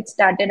believe that it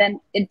started and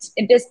it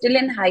is still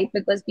in hype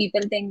because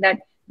people think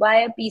that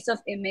why a piece of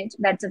image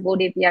that's a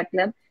Board API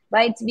club,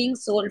 why it's being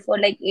sold for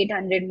like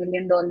 $800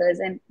 million,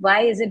 and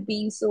why is it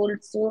being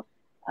sold so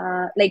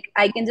like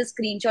I can just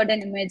screenshot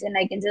an image and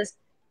I can just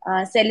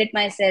sell it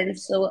myself.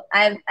 So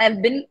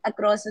I've been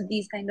across with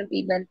these kind of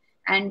people,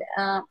 and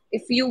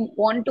if you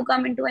want to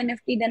come into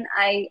NFT, then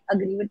I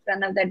agree with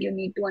Pranav that you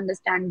need to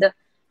understand the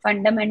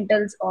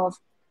fundamentals of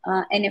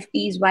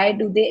NFTs, why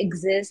do they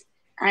exist?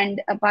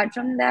 And apart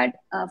from that,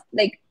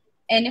 like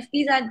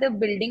NFTs are the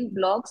building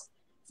blocks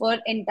for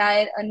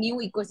entire a new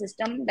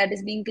ecosystem that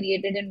is being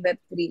created in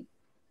Web3.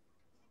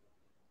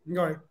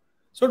 Got it.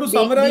 So to These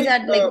summarize,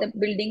 are like the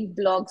building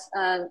blocks,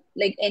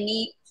 like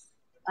any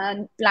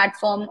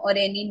platform or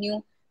any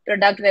new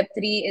product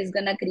Web3 is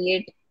gonna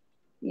create.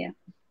 Yeah.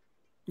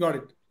 got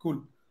it.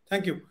 Cool.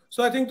 Thank you.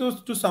 So I think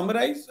to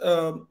summarize,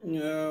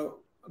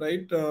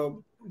 right,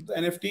 the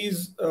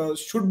NFTs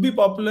should be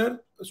popular,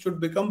 should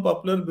become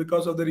popular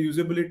because of their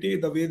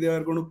usability, the way they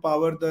are going to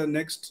power the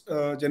next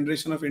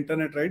generation of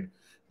internet, right?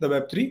 The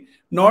Web3,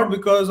 not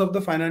because of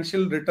the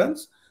financial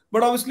returns,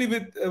 but obviously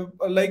with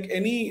like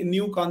any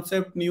new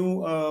concept,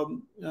 new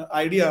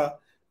idea,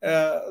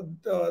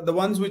 the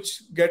ones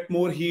which get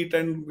more heat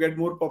and get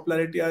more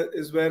popularity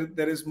is where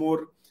there is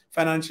more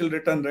financial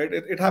return, right?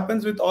 It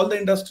happens with all the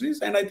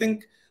industries, and I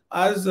think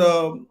as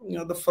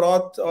the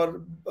froth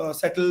or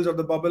settles or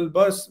the bubble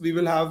bursts, we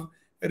will have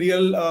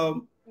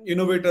real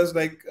innovators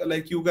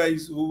like you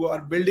guys who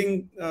are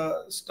building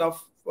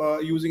stuff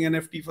using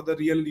NFT for the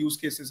real use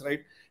cases,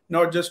 right?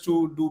 Not just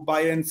to do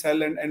buy and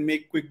sell and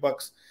make quick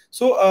bucks.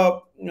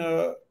 So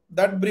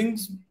that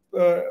brings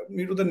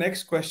me to the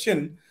next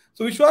question.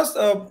 So, Vishwas,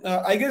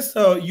 I guess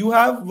you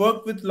have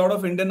worked with a lot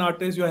of Indian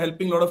artists. You are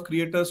helping a lot of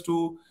creators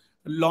to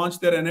launch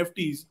their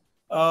NFTs.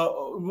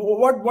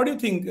 What do you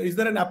think? Is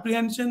there an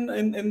apprehension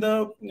in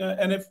the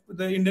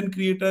Indian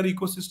creator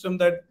ecosystem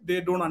that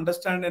they don't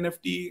understand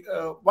NFT?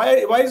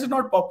 Why is it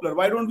not popular?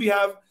 Why don't we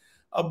have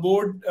a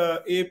board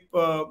ape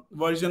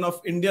version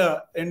of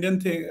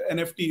Indian thing,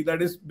 NFT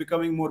that is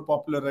becoming more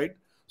popular, right?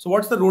 So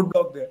what's the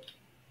roadblock there?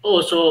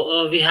 Oh,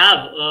 so we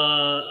have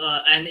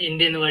an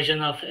Indian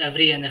version of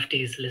every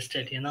NFT is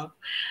listed,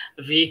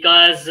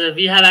 because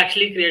we have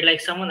actually created like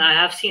someone I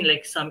have seen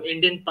like some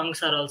Indian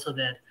punks are also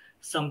there,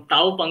 some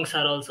Tau punks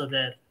are also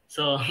there.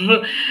 So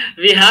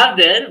we have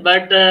there,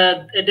 but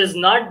it is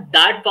not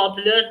that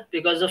popular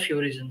because of few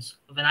reasons.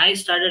 When I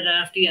started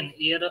NFT an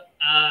year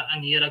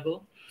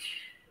ago,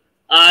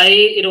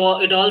 it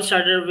all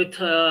started with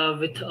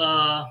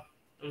a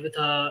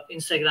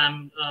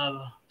Instagram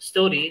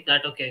story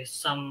that okay,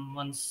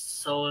 someone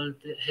sold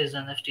his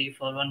NFT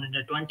for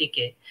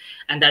 120K,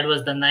 and that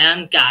was the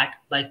Nayan cat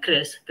by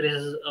Chris.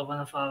 Chris is one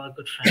of our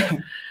good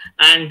friends,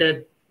 and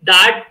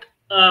that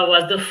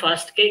was the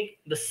first cake.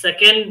 The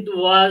second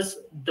was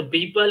the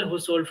people who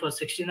sold for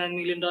 $69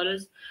 million,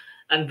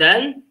 and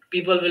then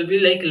people will be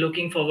like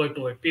looking forward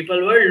to it.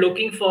 People were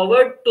looking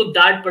forward to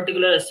that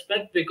particular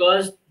aspect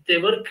because they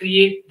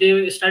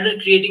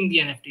started creating the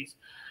NFTs.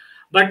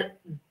 but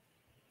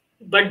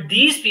but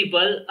these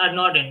people are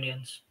not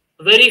Indians.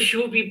 Very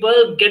few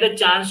people get a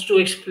chance to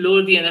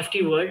explore the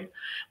NFT world.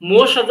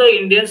 Most of the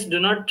Indians do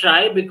not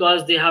try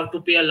because they have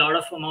to pay a lot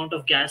of amount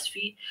of gas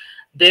fee.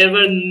 There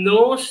were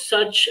no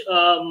such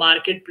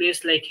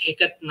marketplace like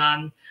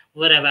Hackathon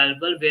were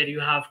available where you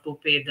have to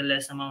pay the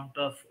less amount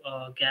of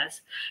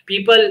gas.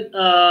 People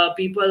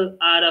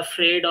are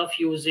afraid of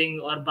using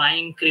or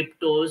buying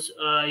cryptos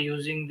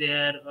using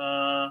their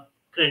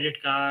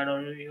credit card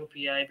or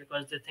UPI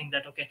because they think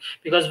that okay,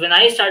 because when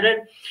I started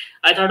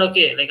I thought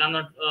okay, like I'm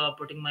not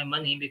putting my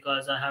money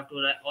because I have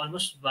to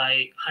almost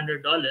buy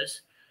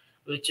 $100,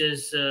 which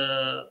is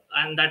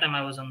and that time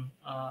I was on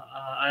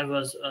I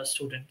was a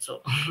student.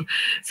 So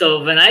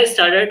so when I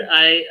started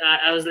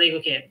I was like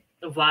okay,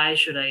 why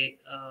should I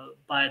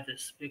buy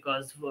this,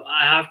 because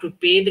I have to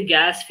pay the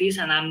gas fees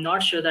and I'm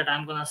not sure that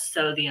I'm gonna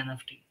sell the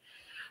NFT.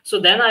 So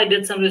then I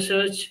did some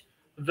research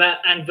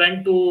and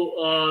went to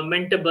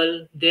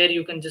Mintable. There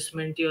you can just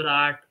mint your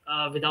art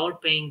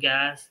without paying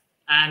gas.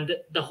 And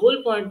the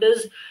whole point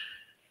is,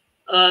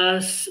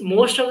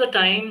 most of the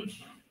time,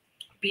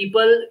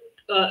 people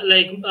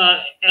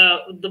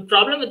the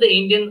problem with the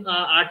Indian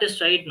artists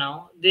right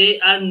now,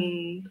 they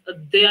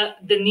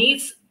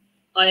needs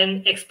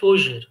an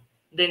exposure.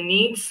 They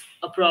needs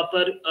a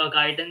proper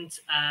guidance,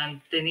 and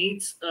they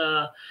needs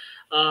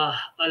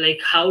like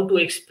how to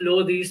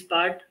explore these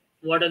part.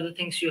 What are the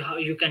things how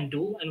you can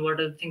do, and what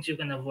are the things you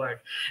can avoid?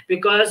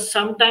 Because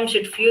sometimes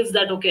it feels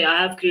that okay,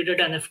 I have created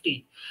an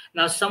NFT.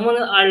 Now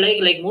someone are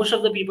like most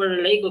of the people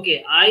are like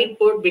okay, I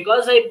put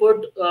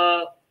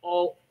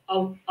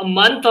a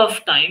month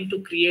of time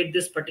to create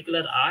this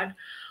particular art,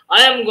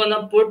 I am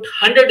gonna put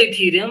 100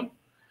 Ethereum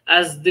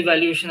as the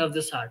valuation of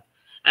this art,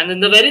 and then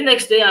the very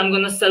next day I'm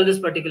gonna sell this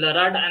particular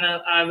art, and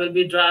I will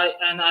be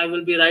I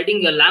will be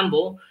riding a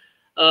Lambo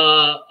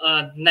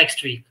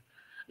next week.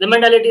 The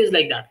mentality is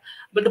like that.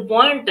 But the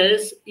point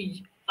is,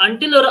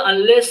 until or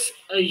unless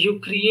you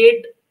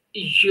create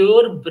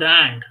your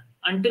brand,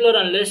 until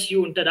or unless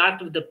you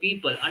interact with the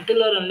people,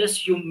 until or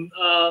unless you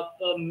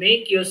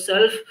make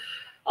yourself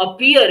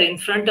appear in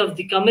front of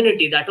the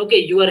community that okay,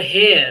 you are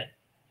here.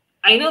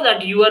 I know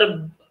that you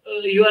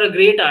are a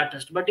great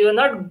artist, but you are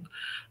not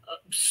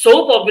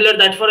so popular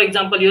that, for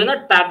example, you're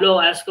not Pablo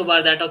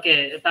Escobar. That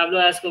okay, Pablo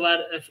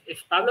Escobar.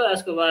 If Pablo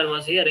Escobar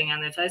was hearing,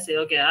 and if I say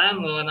okay,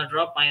 I'm gonna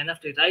drop my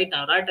NFT right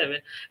now, right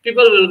away,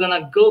 people will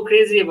gonna go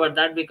crazy about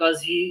that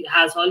because he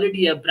has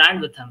already a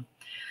brand with him.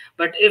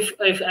 But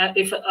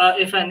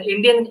if an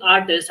Indian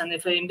artist and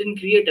if an Indian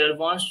creator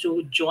wants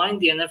to join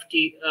the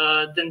NFT,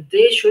 then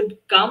they should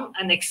come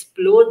and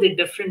explore the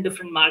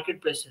different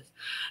marketplaces.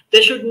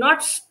 They should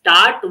not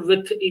start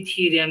with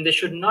Ethereum. They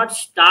should not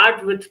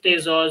start with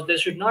Tezos. They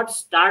should not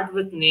start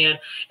with Near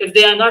if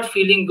they are not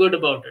feeling good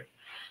about it.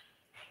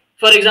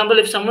 For example,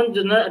 if someone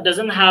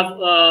doesn't have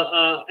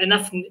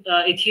enough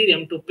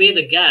Ethereum to pay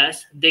the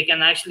gas, they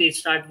can actually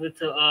start with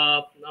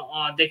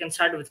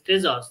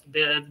Tezos,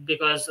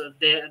 because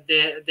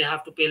they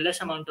have to pay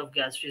less amount of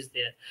gas fees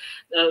there,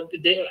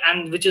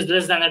 and which is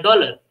less than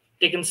 $1.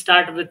 They can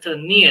start with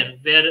Near,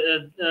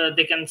 where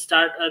they can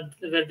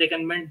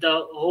mint the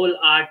whole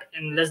art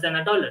in less than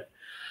 $1.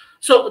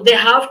 So they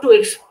have to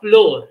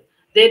explore.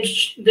 They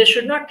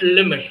should not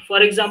limit.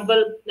 For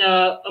example,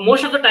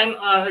 most of the time,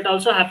 it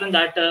also happened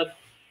that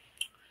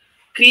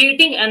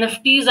creating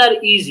NFTs are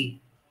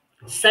easy,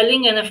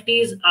 selling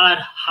NFTs are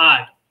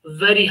hard,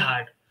 very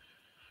hard.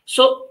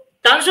 So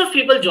tons of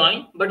people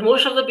join, but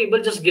most of the people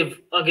just give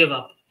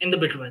up in the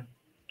between.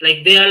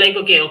 Like they are like,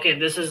 okay,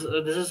 this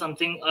is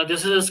something.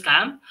 This is a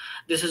scam.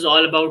 This is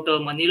all about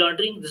money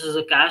laundering. This is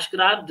a cash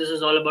grab. This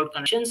is all about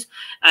connections.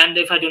 And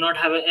if I do not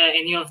have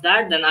any of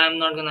that, then I'm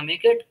not gonna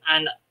make it,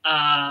 and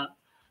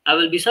I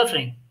will be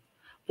suffering.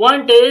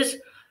 Point is,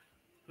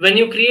 when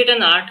you create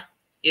an art,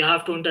 you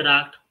have to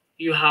interact,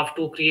 you have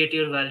to create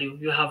your value,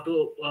 you have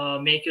to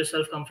make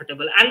yourself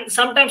comfortable. And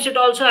sometimes it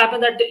also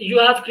happens that you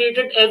have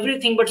created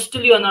everything but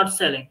still you are not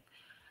selling.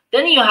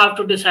 Then you have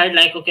to decide,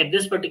 like, okay,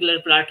 this particular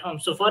platform.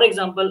 So for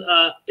example,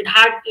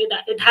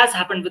 it has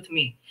happened with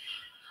me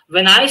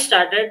when I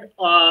started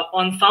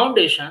on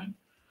Foundation.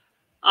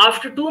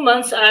 After 2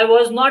 months, I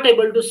was not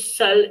able to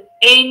sell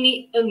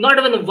any, not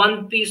even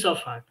one piece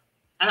of art,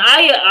 and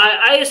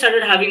I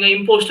started having an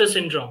imposter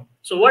syndrome.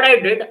 So what I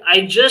did,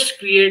 I just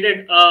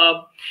created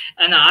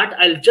an art.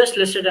 I just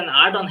listed an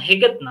art on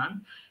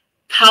Hackathon,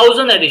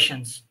 1,000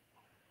 editions,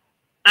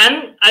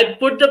 and I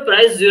put the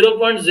price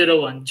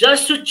 0.01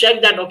 just to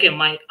check that okay,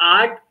 my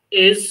art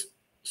is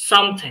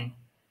something.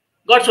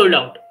 Got sold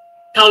out,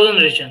 1,000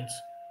 editions.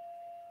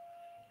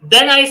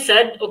 Then I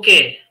said,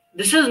 okay,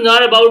 this is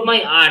not about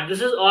my art.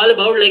 This is all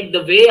about like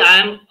the way I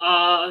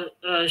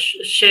am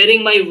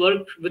sharing my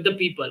work with the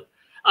people.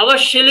 I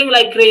was shilling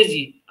like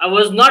crazy. I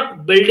was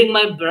not building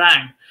my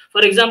brand.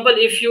 For example,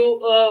 if you,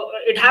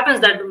 it happens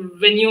that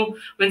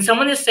when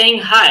someone is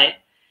saying hi,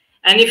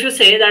 and if you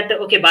say that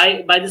okay,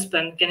 buy this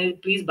pen, can you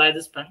please buy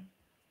this pen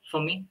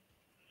for me?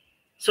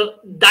 So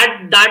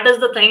that is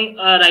the thing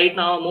right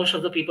now. Most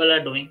of the people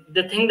are doing.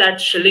 They think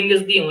that shilling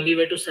is the only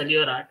way to sell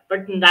your art,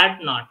 but that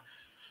not.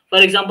 For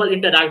example,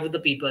 interact with the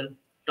people,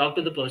 talk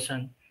to the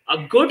person.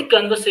 A good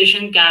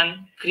conversation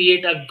can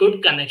create a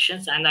good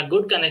connections, and a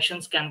good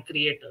connections can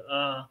create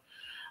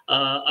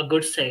a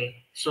good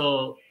say.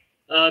 So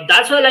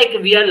that's why like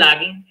we are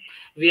lagging.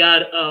 We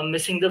are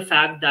missing the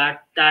fact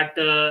that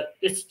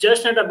it's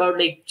just not about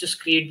like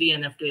just create the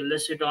NFT,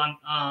 list it on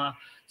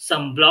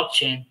some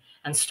blockchain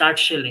and start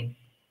shilling.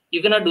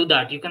 You cannot do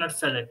that. You cannot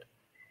sell it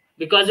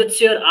because it's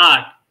your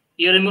art.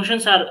 Your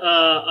emotions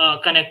are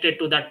connected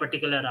to that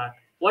particular art.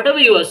 Whatever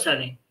you are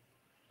selling,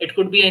 it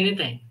could be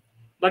anything,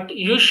 but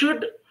you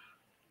should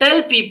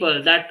tell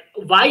people that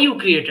why you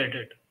created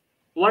it.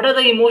 What are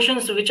the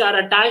emotions which are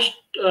attached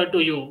to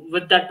you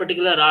with that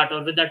particular art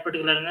or with that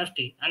particular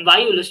NFT, and why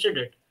you listed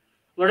it?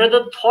 What are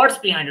the thoughts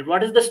behind it?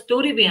 What is the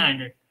story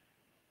behind it?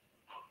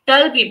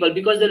 Tell people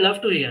because they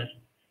love to hear,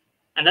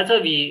 and that's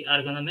how we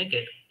are gonna make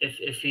it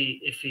if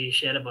we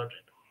share about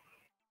it.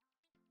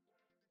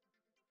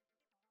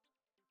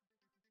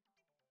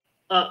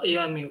 Yeah, mute.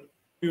 You're on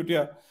mute,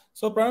 yeah.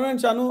 So Pranav and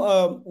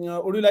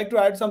Shanu, would you like to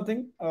add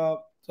something?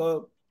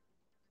 So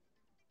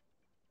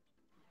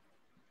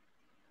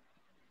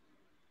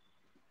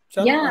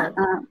Shanu, Yeah,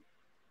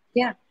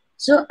 yeah.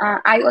 So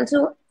I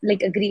also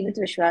like agree with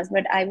Vishwas,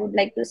 but I would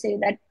like to say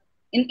that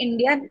in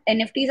India,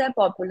 NFTs are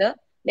popular.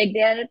 Like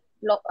they are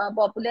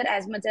popular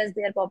as much as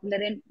they are popular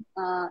in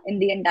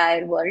the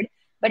entire world.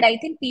 But I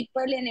think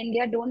people in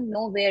India don't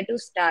know where to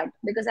start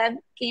because I've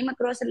came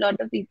across a lot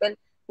of people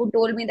who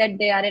told me that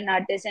they are an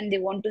artist and they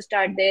want to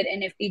start their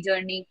NFT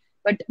journey,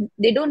 but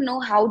they don't know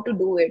how to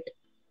do it.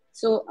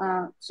 So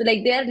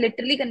like they are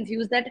literally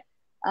confused that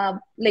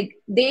like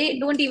they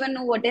don't even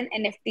know what an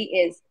NFT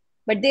is,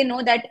 but they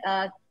know that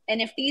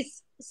NFT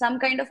is some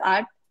kind of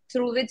art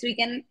through which we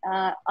can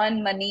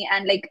earn money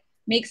and like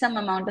make some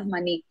amount of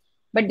money.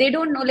 But they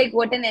don't know like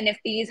what an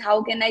NFT is,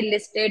 how can I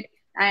list it,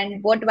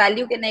 and what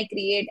value can I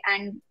create,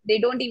 and they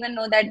don't even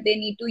know that they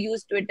need to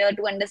use Twitter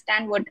to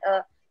understand what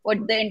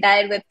the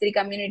entire Web3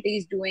 community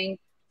is doing.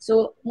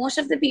 So most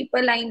of the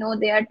people I know,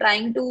 they are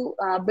trying to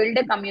build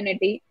a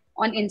community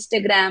on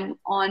Instagram,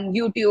 on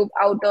YouTube,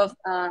 out of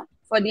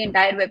for the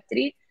entire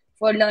Web3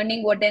 for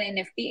learning what an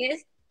NFT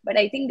is. But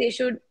I think they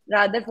should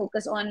rather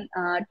focus on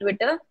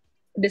Twitter,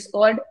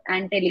 Discord,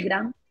 and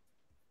Telegram.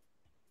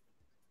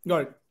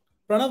 got it.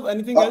 Pranav,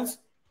 anything Uh, else?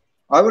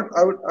 I would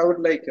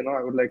like,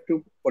 I would like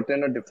to put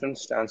in a different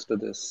stance to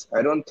this.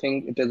 I don't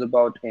think it is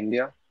about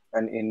India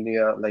and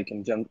India, like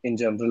in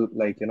general,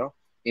 like,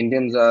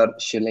 Indians are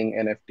shilling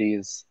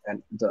NFTs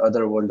and the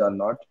other world are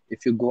not.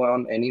 If you go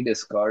on any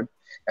Discord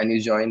and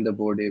you join the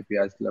Board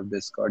APIs Club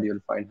Discord, you'll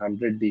find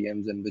 100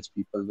 DMs in which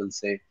people will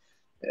say,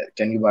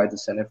 can you buy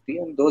this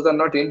NFT? And those are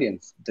not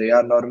Indians. They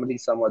are normally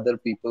some other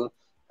people.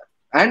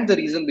 And the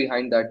reason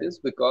behind that is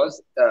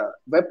because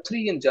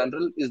Web3 in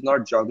general is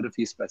not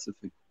geography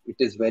specific. It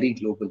is very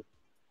global,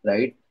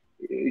 right?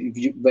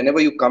 Whenever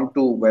you come to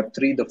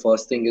Web3, the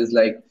first thing is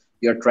like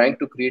you're trying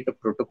to create a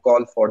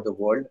protocol for the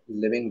world,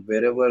 living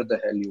wherever the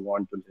hell you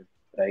want to live,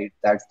 right?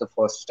 That's the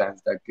first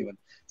stance that given.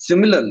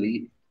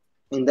 Similarly,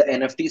 in the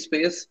NFT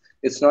space,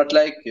 it's not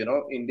like,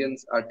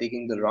 Indians are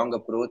taking the wrong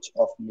approach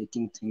of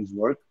making things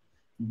work.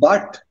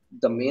 But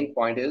the main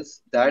point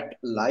is that,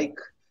 like,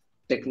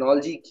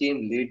 technology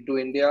came late to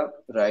India,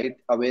 right?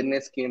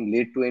 Awareness came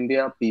late to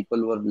India.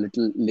 People were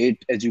little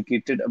late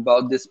educated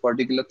about this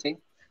particular thing.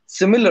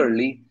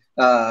 Similarly,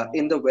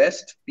 in the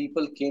West,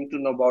 people came to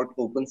know about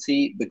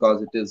OpenSea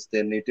because it is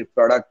their native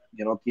product.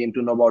 Came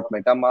to know about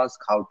MetaMask,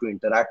 how to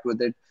interact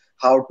with it,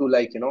 how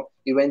to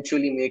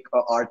eventually make a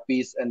art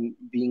piece and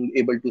being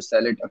able to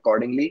sell it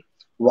accordingly.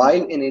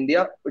 While in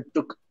India,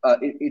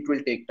 it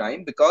will take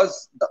time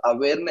because the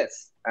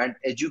awareness and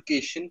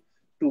education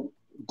to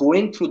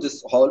going through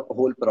this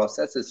whole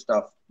process is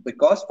tough.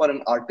 Because for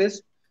an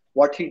artist,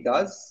 what he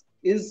does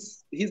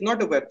is he's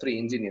not a Web3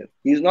 engineer.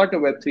 He's not a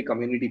Web3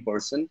 community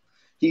person.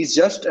 He's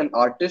just an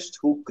artist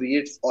who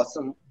creates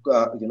awesome,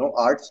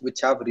 arts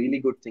which have really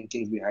good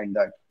thinking behind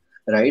that,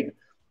 right?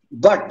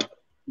 But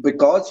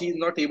because he's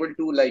not able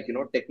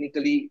to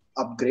technically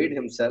upgrade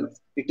himself,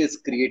 it is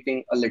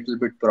creating a little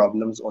bit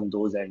problems on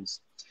those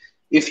ends.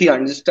 If he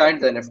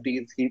understands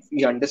NFTs,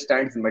 he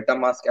understands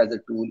MetaMask as a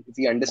tool, if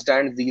he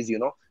understands these,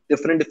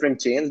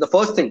 different chains, the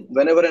first thing,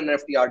 whenever an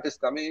NFT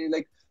artist comes in,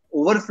 like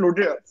over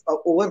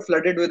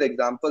flooded with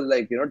examples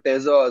like,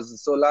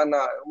 Tezos,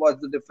 Solana, what's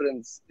the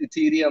difference?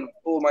 Ethereum,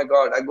 oh my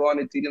God, I go on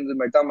Ethereum with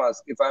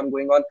MetaMask. If I'm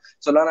going on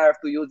Solana, I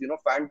have to use,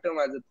 Phantom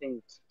as a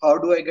thing. How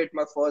do I get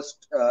my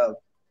first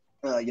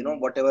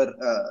whatever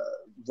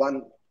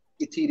one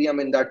Ethereum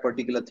in that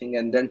particular thing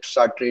and then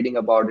start trading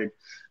about it?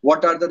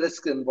 What are the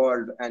risks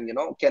involved? And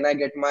can I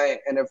get my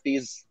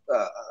NFTs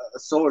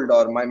sold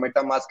or my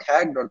MetaMask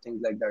hacked or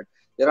things like that?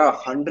 There are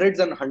hundreds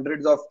and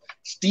hundreds of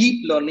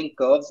steep learning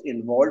curves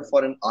involved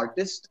for an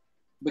artist,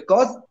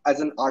 because as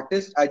an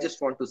artist, I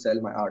just want to sell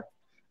my art.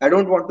 I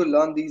don't want to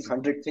learn these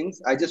 100 things.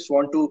 I just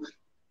don't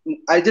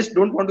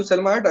want to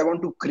sell my art. I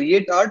want to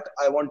create art.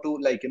 I want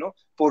to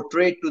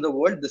portray it to the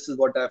world. This is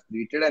what I've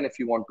created. And if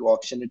you want to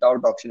auction it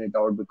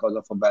out because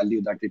of a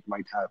value that it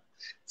might have.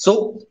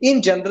 So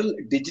in general,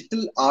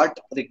 digital art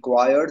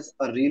requires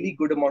a really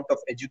good amount of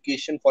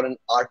education for an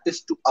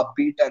artist to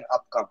upbeat and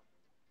upcome.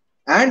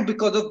 And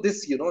because of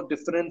this,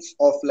 difference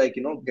of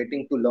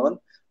getting to learn,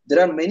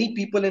 there are many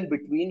people in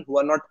between who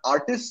are not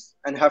artists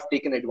and have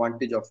taken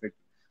advantage of it.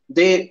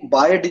 They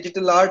buy a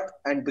digital art,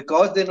 and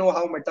because they know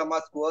how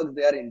MetaMask works,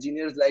 they are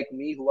engineers like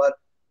me who are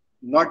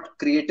not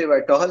creative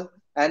at all,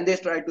 and they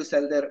try to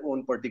sell their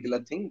own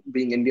particular thing,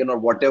 being Indian or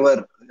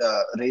whatever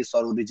race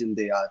or origin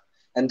they are.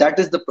 And that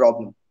is the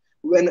problem.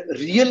 When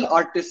real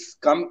artists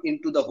come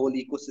into the whole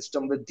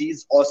ecosystem with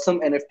these awesome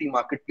NFT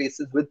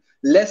marketplaces with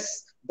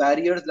less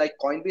barriers, like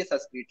Coinbase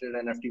has created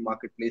an NFT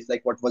marketplace,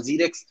 like what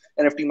WazirX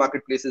NFT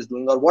marketplace is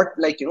doing, or what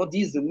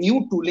these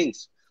new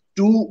toolings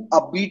to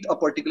upbeat a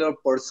particular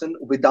person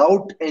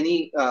without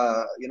any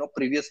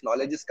previous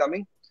knowledge is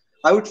coming.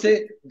 I would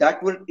say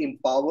that will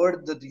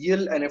empower the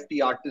real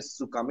NFT artists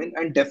to come in.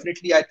 And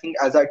definitely, I think,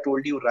 as I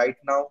told you right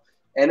now,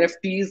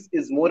 NFTs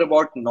is more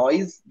about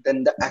noise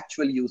than the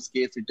actual use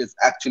case it is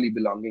actually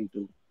belonging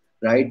to.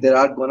 Right? There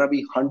are gonna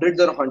be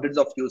hundreds or hundreds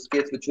of use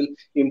cases which will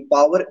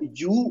empower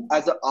you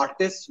as an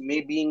artist,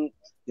 maybe being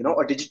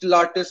a digital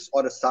artist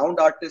or a sound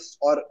artist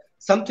or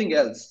something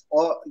else,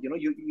 or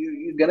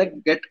you're gonna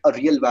get a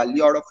real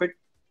value out of it.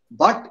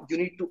 But you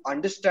need to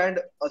understand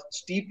a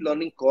steep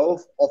learning curve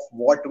of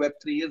what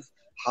Web3 is,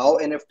 how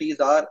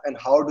NFTs are, and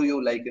how do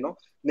you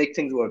make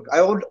things work.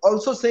 I would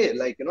also say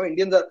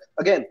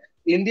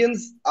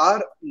Indians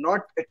are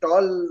not at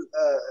all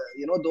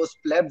those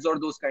plebs or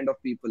those kind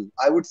of people.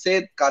 I would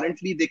say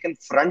currently they can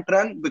front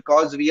run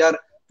because we are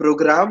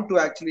programmed to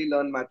actually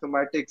learn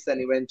mathematics and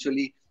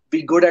eventually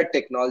be good at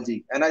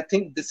technology. And I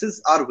think this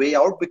is our way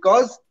out,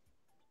 because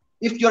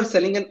if you're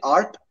selling an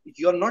art,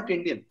 you're not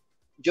Indian,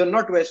 you're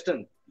not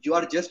Western, you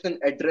are just an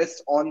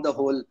address on the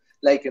whole,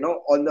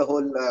 on the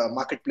whole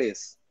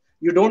marketplace.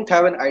 You don't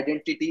have an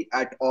identity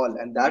at all.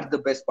 And that's the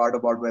best part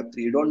about Web3.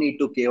 You don't need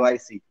to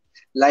KYC,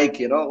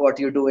 what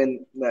you do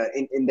in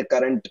the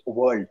current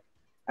world.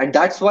 And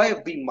that's why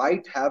we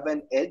might have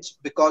an edge,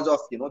 because of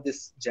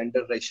this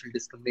gender racial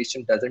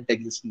discrimination doesn't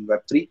exist in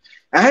Web3.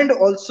 And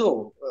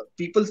also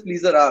people's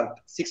pleaser art,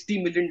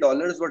 $60 million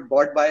were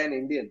bought by an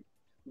Indian.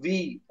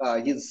 He's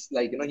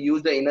he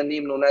used the inner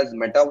name known as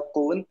Meta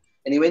Cohen,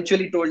 and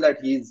eventually told that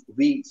he's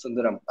V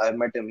Sundaram. I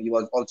met him. He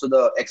was also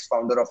the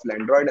ex-founder of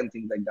Landroid and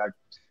things like that,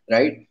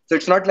 right? So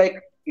it's not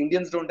like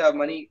Indians don't have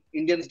money,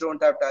 Indians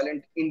don't have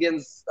talent,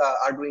 Indians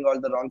are doing all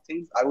the wrong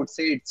things. I would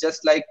say it's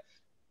just like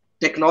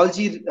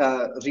technology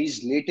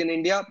reached late in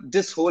India,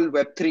 this whole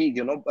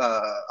Web3,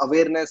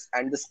 awareness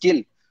and the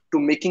skill to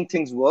making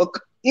things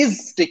work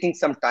is taking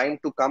some time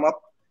to come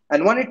up.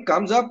 And when it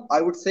comes up,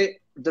 I would say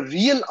the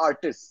real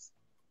artists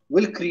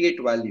will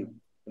create value,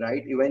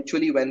 right?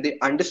 Eventually, when they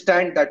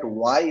understand that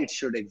why it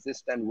should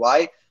exist and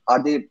why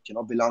are they,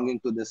 belonging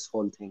to this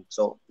whole thing.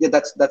 So yeah,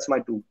 that's my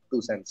two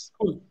cents.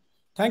 Cool.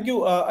 Thank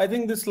you. I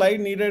think this slide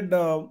needed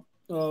a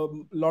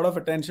lot of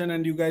attention,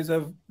 and you guys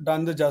have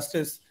done the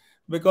justice,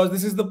 because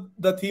this is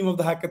the theme of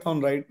the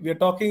hackathon, right? We are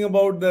talking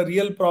about the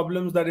real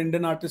problems that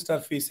Indian artists are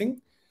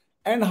facing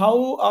and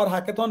how our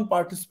hackathon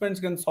participants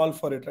can solve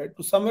for it, right?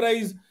 To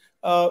summarize,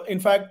 in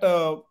fact,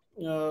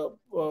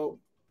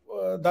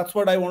 that's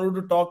what I wanted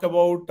to talk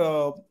about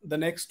the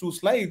next two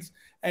slides.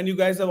 And you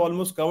guys have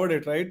almost covered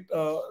it, right?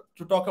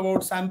 To talk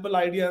about sample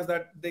ideas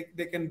that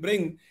they can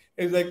bring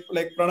is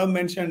like Pranav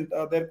mentioned,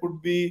 there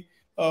could be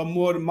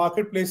more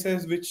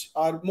marketplaces which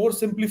are more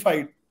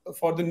simplified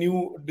for the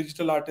new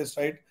digital artists,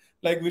 right?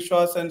 Like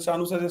Vishwas and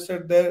Shanu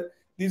suggested, there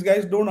these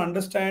guys don't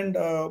understand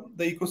the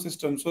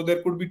ecosystem, so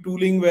there could be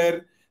tooling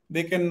where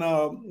they can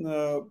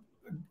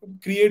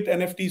create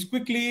NFTs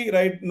quickly,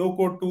 right? No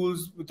code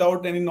tools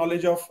without any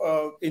knowledge of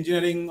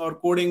engineering or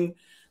coding.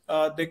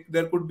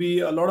 There could be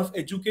a lot of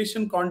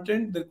education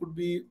content. There could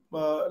be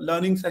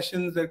learning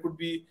sessions. There could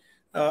be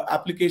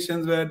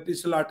applications where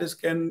digital artists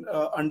can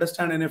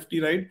understand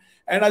NFT, right?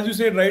 And as you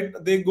said, right,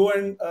 they go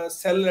and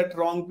sell at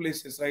wrong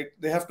places, right?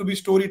 They have to be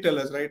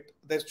storytellers, right?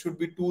 There should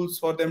be tools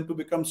for them to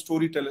become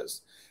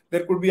storytellers.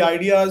 There could be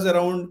ideas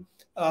around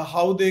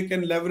how they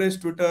can leverage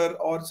Twitter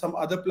or some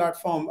other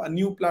platform, a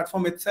new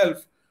platform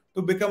itself,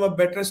 to become a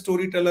better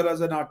storyteller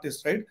as an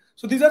artist, right?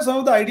 So these are some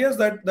of the ideas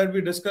that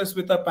we discussed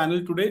with our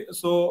panel today.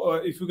 So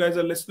if you guys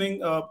are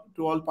listening,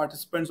 to all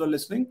participants who are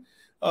listening,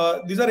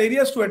 these are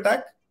areas to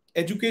attack: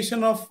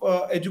 education,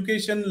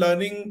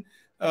 learning,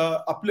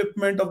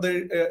 upliftment of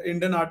the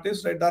Indian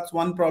artists, right? That's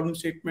one problem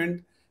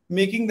statement.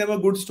 Making them a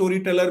good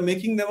storyteller,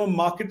 making them a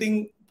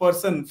marketing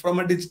person from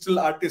a digital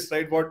artist,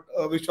 right? What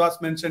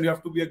Vishwas mentioned, you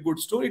have to be a good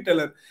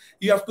storyteller.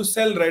 You have to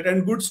sell, right?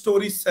 And good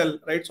stories sell,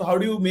 right? So how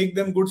do you make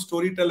them good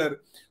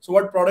storyteller? So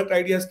what product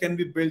ideas can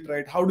be built,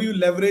 right? How do you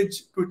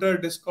leverage Twitter,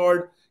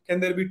 Discord? Can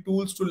there be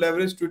tools to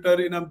leverage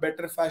Twitter in a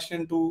better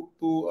fashion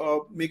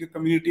to make a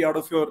community out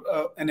of your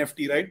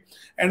NFT, right?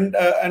 And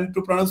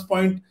to Pranav's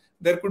point,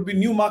 there could be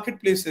new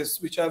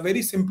marketplaces which are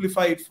very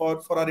simplified for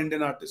our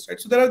Indian artists,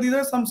 right? So these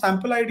are some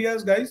sample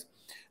ideas, guys,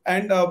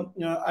 and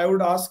I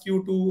would ask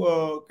you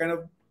to kind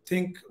of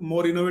think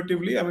more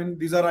innovatively. I mean,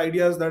 these are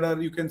ideas that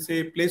are, you can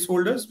say,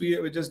 placeholders.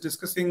 We're just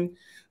discussing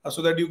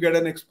so that you get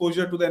an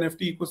exposure to the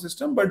NFT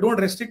ecosystem, but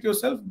don't restrict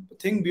yourself.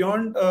 Think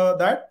beyond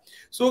that.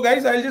 So,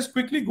 guys, I'll just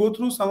quickly go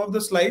through some of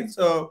the slides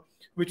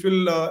which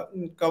will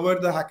cover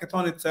the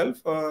hackathon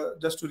itself,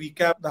 just to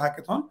recap the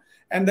hackathon.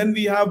 And then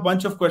we have a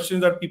bunch of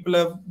questions that people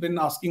have been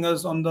asking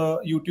us on the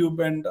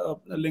YouTube and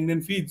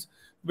LinkedIn feeds.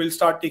 We'll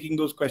start taking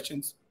those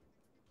questions.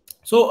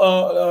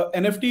 So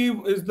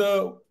NFT is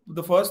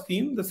the first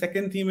theme. The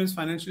second theme is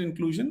financial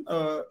inclusion,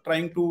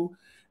 trying to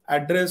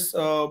address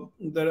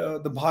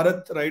the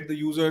Bharat, right? The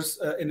users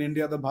in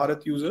India, the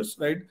Bharat users,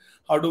 right?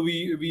 How do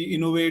we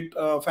innovate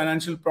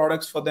financial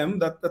products for them?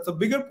 That's a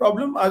bigger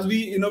problem. As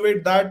we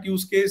innovate that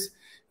use case,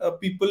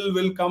 people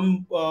will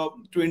come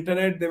to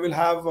internet. They will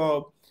have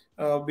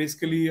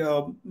basically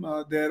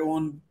their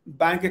own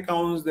bank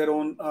accounts, their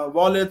own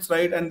wallets,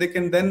 right? And they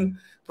can then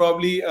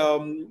probably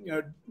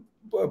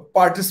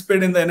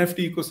participate in the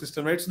NFT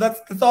ecosystem, right? So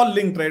that's all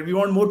linked, right? We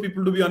want more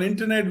people to be on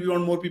internet. We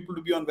want more people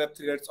to be on Web3.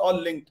 Right? It's all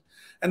linked,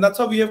 and that's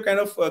how we have kind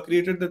of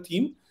created the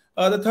theme.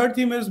 The third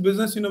theme is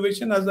business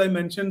innovation. As I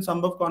mentioned,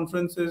 Sambhav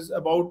conference is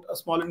about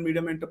small and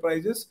medium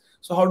enterprises.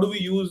 So how do we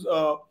use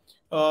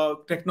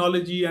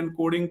technology and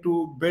coding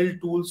to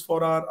build tools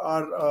for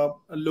our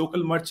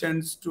local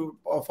merchants, to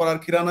for our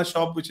kirana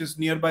shop which is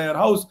nearby our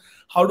house?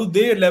 How do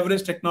they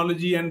leverage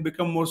technology and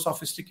become more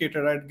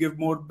sophisticated, right? Give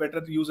more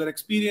better user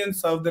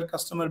experience, serve their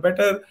customer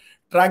better,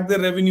 track their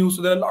revenue.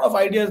 So there are a lot of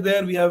ideas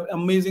there. We have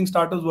amazing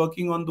startups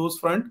working on those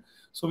front.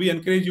 So we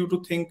encourage you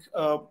to think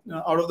out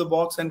of the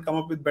box and come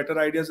up with better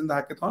ideas in the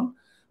hackathon.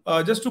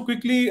 Just to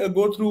quickly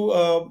go through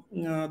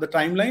the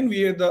timeline,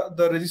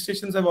 the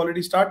registrations have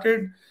already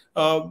started.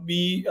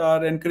 We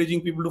are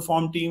encouraging people to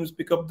form teams,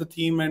 pick up the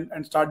theme,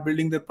 and start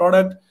building their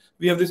product.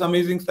 We have these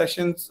amazing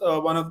sessions.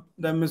 One of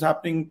them is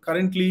happening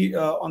currently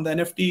on the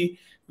NFT.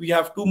 We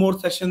have two more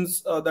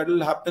sessions that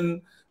will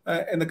happen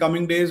in the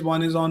coming days.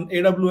 One is on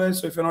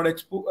AWS. So if you're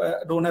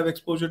not don't have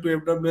exposure to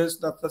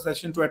AWS, that's the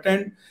session to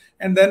attend.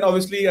 And then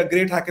obviously a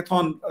great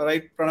hackathon,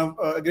 right?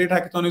 Pranav, a great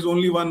hackathon is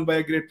only won by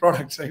a great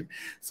product, right?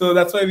 So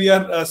that's why we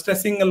are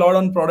stressing a lot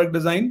on product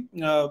design.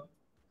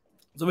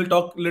 So we'll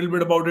talk a little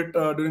bit about it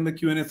during the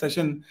Q&A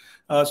session.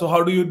 So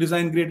how do you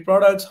design great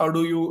products? How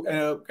do you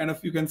kind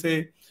of, you can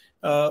say,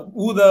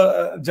 who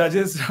the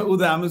judges, who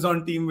the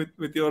Amazon team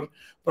with your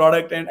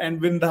product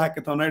and win the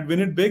hackathon, right? Win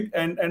it big,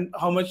 and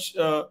how much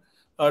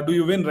do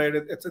you win, right?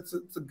 It's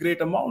a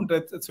great amount.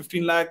 It's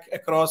 15 lakh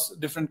across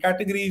different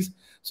categories.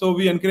 So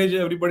we encourage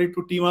everybody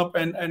to team up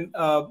and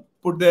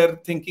put their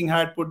thinking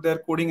hat, put their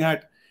coding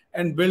hat,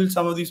 and build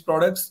some of these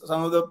products,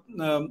 some of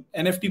the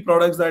NFT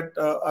products that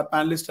our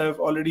panelists have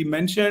already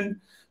mentioned.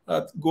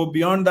 Go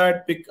beyond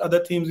that, pick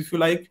other themes if you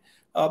like.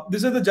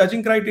 These are the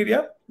judging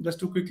criteria. Just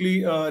to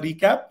quickly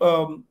recap,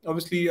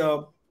 obviously,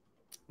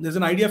 there's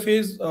an idea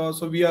phase.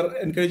 So we are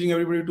encouraging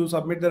everybody to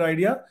submit their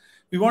idea.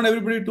 We want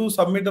everybody to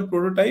submit the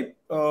prototype,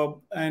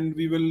 and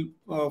we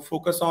will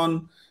focus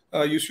on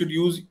you should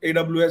use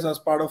AWS as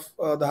part of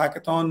the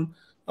hackathon.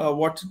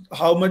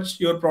 How much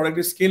your product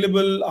is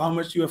scalable, how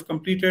much you have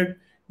completed.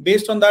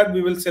 Based on that,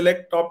 we will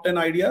select top 10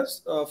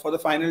 ideas for the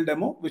final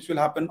demo, which will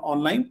happen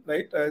online,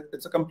 right?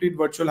 It's a complete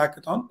virtual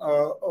hackathon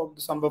of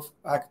the Sambhav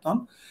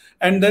hackathon.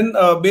 And then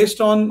based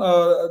on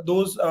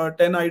those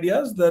 10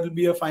 ideas, there will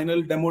be a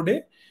final demo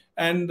day.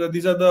 And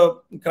these are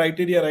the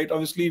criteria, right?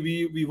 Obviously,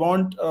 we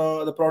want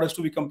the products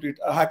to be complete.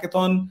 A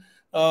hackathon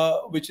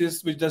which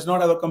does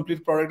not have a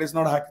complete product is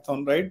not a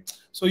hackathon, right?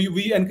 So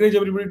we encourage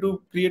everybody to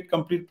create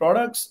complete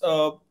products.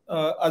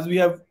 As we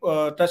have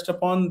touched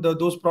upon,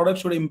 those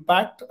products should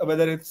impact,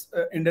 whether it's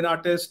Indian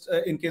artists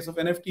in case of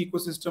NFT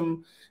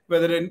ecosystem,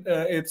 whether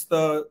it's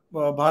the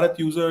Bharat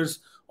users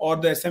or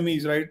the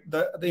SMEs, right?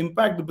 The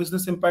impact, the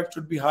business impact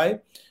should be high.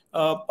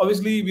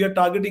 Obviously, we are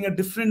targeting a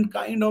different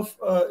kind of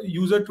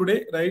user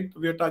today, right?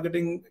 We are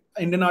targeting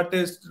Indian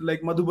artists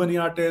like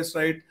Madhubani artists,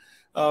 right?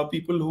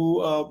 People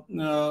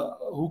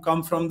who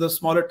come from the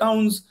smaller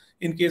towns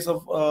in case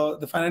of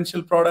the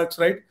financial products,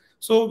 right?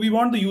 So we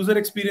want the user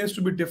experience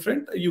to be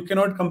different. You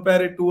cannot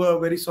compare it to a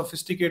very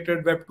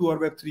sophisticated Web 2 or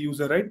Web 3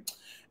 user, right?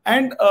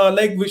 And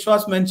like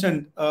Vishwas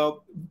mentioned,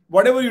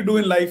 whatever you do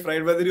in life,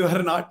 right? Whether you are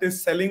an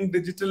artist selling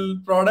digital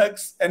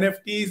products,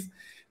 NFTs,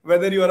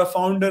 whether you are a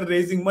founder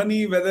raising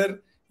money,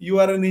 whether you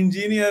are an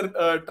engineer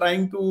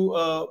trying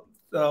to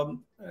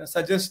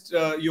suggest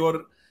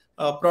your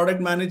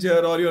product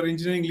manager or your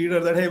engineering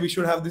leader that, hey, we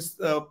should have this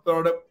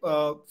product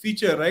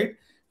feature, right?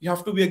 You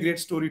have to be a great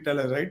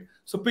storyteller, right?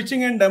 So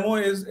pitching and demo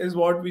is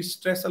what we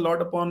stress a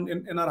lot upon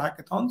in our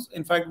hackathons.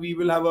 In fact, we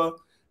will have a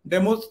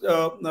demos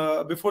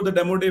before the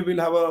demo day. We'll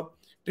have a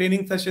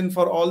training session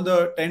for all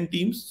the 10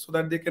 teams so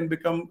that they can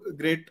become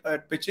great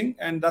at pitching.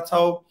 And that's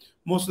how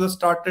most of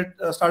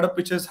the startup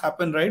pitches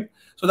happen, right?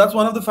 So that's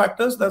one of the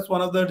factors. That's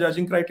one of the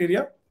judging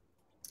criteria.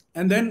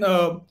 And then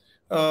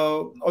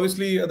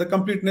obviously the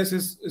completeness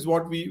is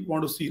what we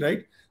want to see,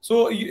 right?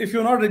 So if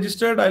you're not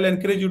registered, I'll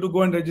encourage you to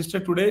go and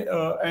register today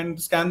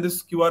and scan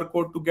this QR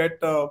code to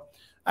get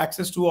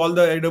access to all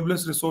the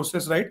AWS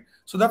resources, right?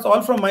 So that's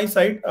all from my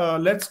side.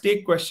 Let's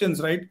take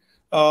questions, right?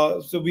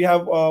 So we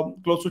have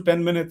close to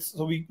 10 minutes,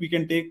 so we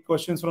can take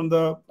questions from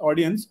the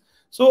audience.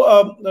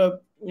 So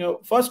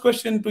first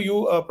question to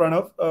you,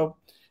 Pranav.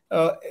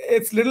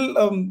 It's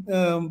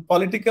little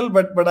political,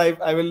 but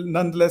I will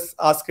nonetheless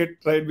ask it,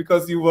 right?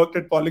 Because you worked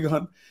at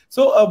Polygon.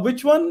 So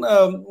which one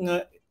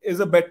is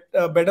a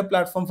better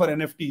platform for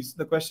NFTs?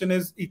 The question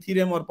is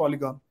Ethereum or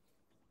Polygon?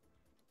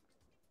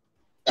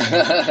 So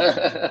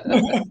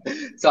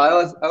I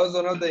was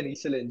one of the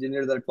initial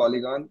engineers at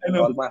Polygon, and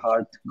all my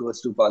heart goes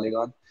to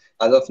Polygon.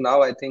 As of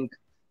now, I think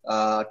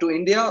to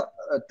India,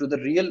 to the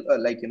real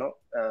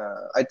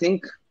I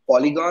think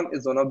Polygon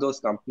is one of those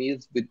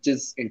companies which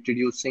is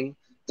introducing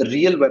the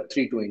real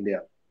Web3 to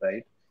India,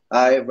 right?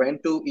 I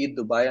went to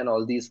Dubai and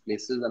all these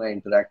places, and I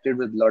interacted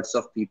with lots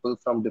of people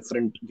from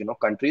different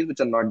countries which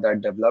are not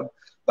that developed,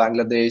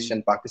 Bangladesh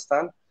and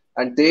Pakistan,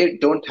 and they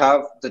don't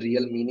have the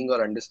real meaning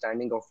or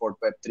understanding of what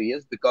Web3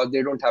 is because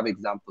they don't have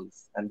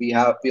examples. And we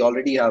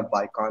already have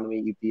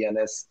Bioeconomy,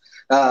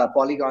 EPNS,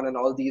 Polygon, and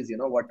all these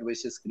what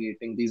Wish is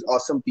creating these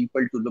awesome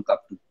people to look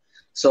up to.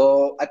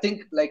 So I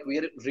think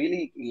we're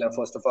really,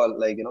 first of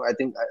all, I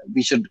think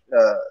we should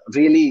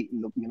really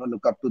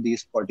look up to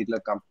these particular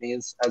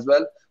companies as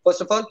well,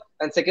 first of all.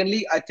 And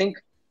secondly, I think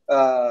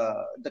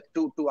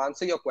to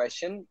answer your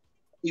question,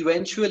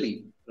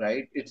 eventually,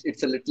 right,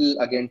 it's a little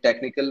again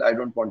technical. I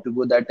don't want to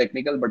go that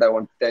technical, but I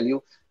want to tell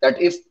you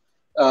that if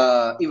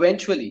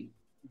eventually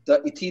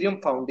the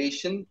Ethereum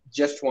Foundation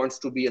just wants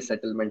to be a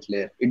settlement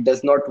layer, it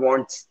does not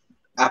want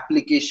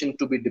application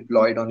to be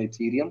deployed on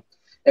Ethereum.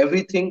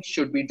 Everything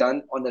should be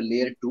done on a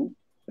layer 2,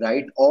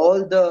 right?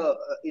 All the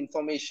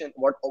information,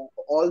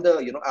 all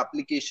the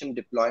application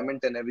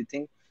deployment and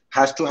everything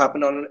has to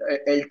happen on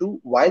L2,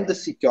 while the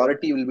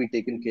security will be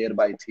taken care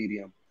by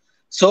Ethereum.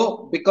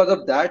 So because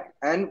of that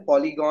and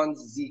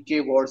Polygon's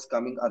ZK wars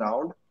coming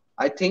around,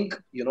 I think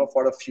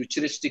for a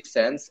futuristic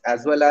sense,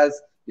 as well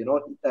as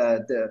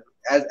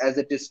as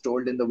it is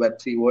told in the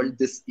Web3 world,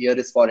 this year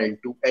is for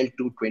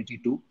L2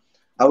 22.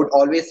 I would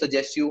always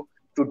suggest you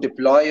to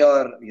deploy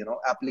your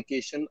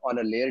application on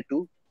a layer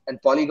 2, and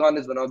Polygon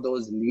is one of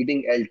those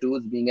leading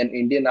L2s, being an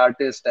Indian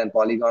artist and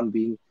Polygon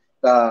being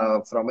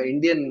from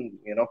Indian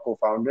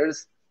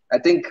co-founders. I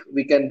think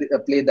we can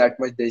play that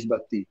much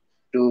Deshbhakti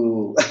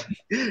to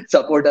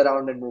support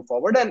around and move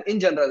forward. And in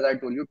general, as I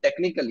told you,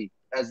 technically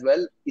as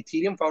well,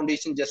 Ethereum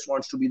Foundation just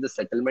wants to be the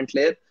settlement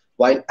layer,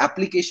 while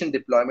application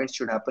deployment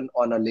should happen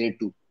on a layer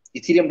 2,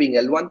 Ethereum being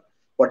L1,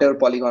 whatever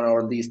Polygon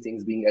or these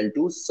things being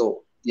L2s.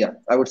 So yeah,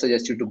 I would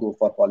suggest you to go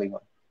for Polygon.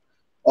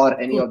 or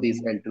any Cool. of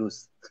these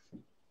L2s?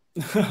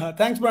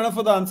 Thanks, Pranav,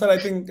 for the answer. I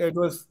think it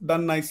was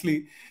done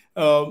nicely.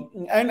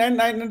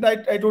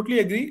 I totally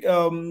agree.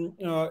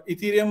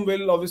 Ethereum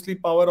will obviously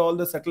power all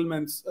the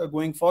settlements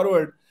going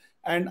forward.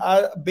 And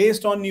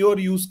based on your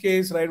use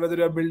case, right, whether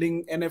you're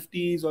building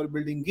NFTs or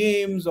building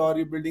games or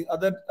you're building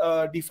other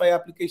DeFi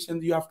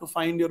applications, you have to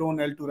find your own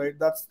L2, right?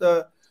 That's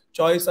the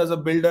choice as a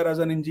builder, as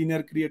an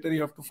engineer, creator, you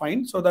have to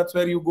find. So that's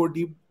where you go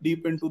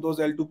deep into those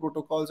L2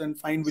 protocols and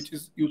find which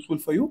is useful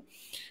for you.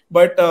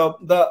 But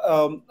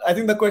the I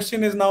think the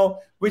question is now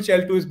which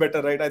L2 is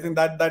better, right? I think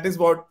that is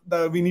what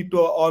we need to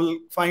all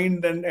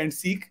find and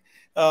seek.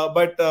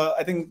 But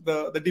I think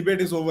the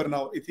debate is over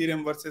now,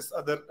 Ethereum versus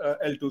other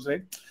L2s,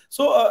 right?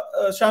 So,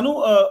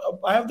 Shanu,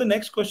 I have the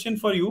next question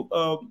for you.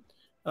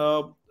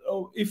 Uh,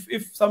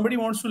 if somebody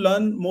wants to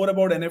learn more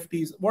about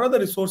NFTs, what are the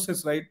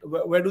resources, right?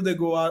 Where do they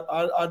go?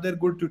 Are there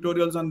good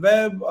tutorials on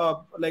web?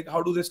 Like,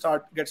 how do they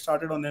get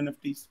started on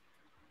NFTs?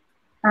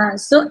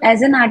 So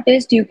as an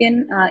artist, you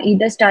can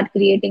either start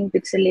creating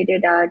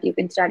pixelated art, you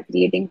can start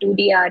creating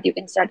 2D art, you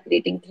can start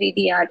creating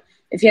 3D art.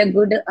 If you're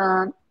good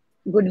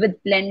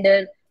with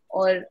Blender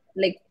or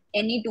like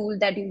any tool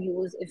that you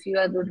use, if you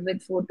are good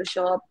with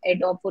Photoshop,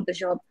 Adobe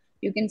Photoshop,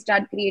 you can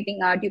start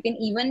creating art. You can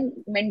even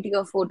mint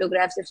your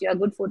photographs if you're a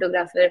good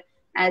photographer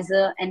as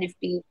a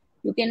NFT.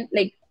 You can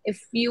like if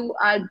you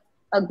are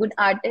a good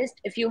artist,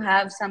 if you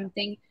have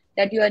something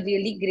that you are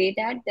really great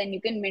at, then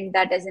you can mint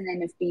that as an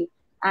NFT.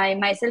 I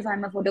myself,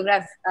 I'm a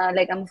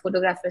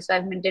photographer, so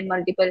I've minted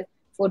multiple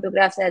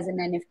photographs as an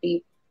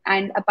NFT.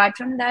 And apart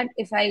from that,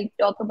 if I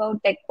talk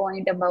about tech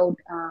point about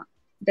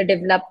the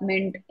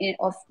development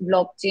of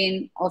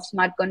blockchain, of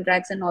smart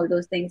contracts, and all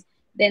those things,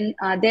 then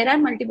there are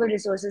multiple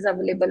resources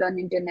available on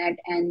internet,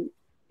 and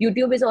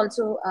YouTube is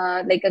also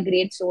like a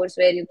great source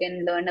where you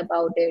can learn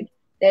about it.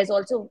 There's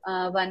also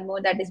one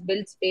more that is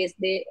Build Space.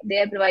 They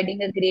are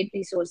providing a great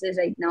resources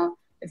right now.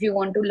 If you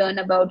want to learn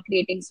about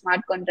creating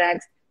smart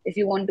contracts, if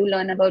you want to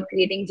learn about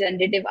creating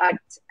generative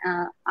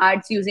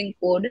arts using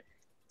code,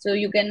 so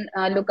you can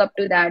look up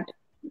to that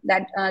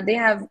they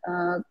have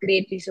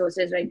great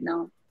resources right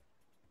now.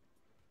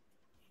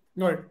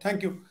 All right,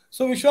 thank you.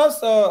 So,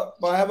 Vishwas,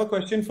 I have a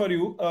question for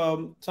you.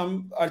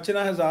 Some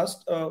Archana has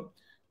asked, are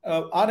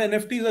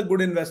NFTs a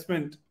good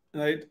investment,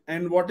 right?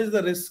 And what is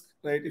the risk,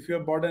 right? If you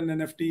have bought an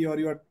NFT or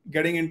you are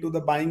getting into the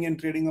buying and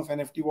trading of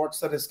NFT, what's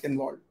the risk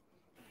involved?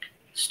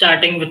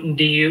 Starting with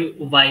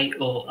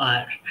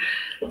DYOR.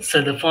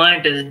 So the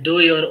point is do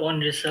your own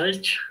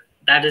research.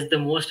 That is the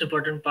most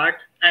important part.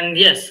 And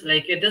yes,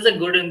 like it is a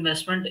good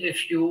investment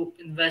if you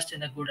invest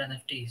in a good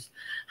NFTs.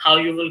 How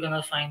you will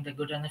gonna find the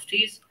good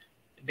NFTs?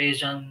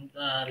 Based on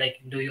like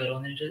do your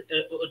own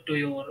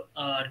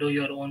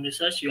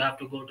research. You have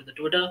to go to the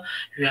Twitter.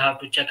 You have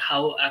to check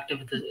how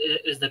active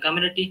is the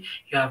community.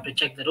 You have to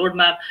check the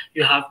roadmap.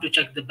 You have to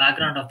check the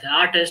background of the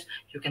artist.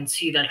 You can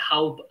see that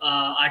how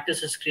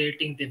artist is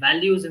creating the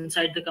values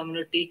inside the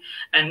community.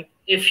 And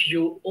if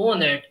you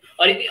own it,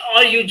 or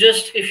you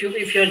just if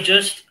you're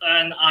just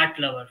an art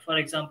lover, for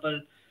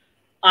example,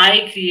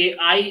 I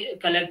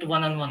collect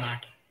one-on-one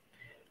art,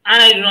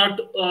 and I do not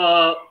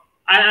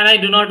and I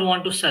do not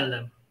want to sell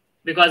them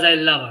because I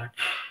love art.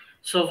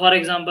 So, for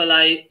example,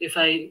 if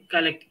I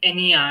collect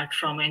any art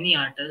from any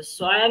artist,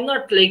 so I am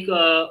not like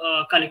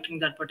collecting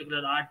that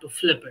particular art to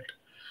flip it.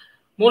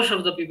 Most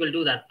of the people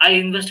do that. I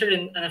invested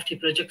in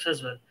NFT projects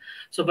as well.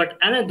 So, but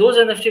and those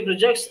NFT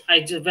projects,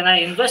 when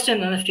I invest in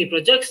NFT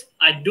projects,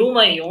 I do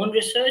my own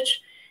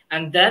research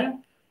and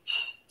then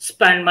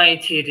spend my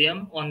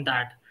Ethereum on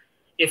that.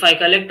 If I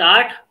collect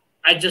art,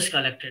 I just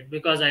collect it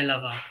because I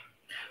love art.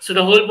 So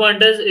the whole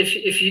point is,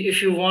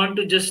 if you want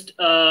to just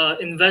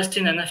invest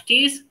in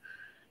NFTs,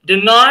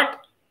 do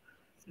not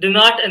do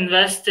not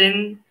invest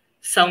in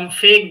some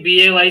fake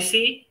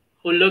BAYC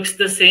who looks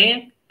the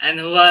same and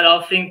who are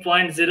offering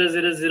 0.0001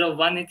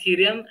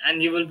 Ethereum,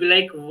 and you will be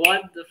like,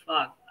 what the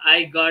fuck?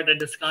 I got a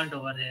discount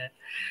over here.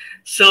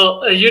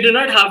 So you do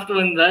not have to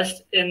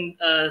invest in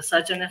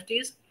such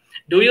NFTs.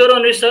 Do your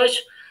own research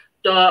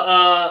to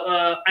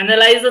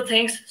analyze the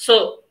things.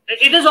 So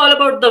it is all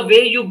about the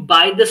way you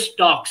buy the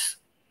stocks.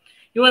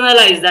 You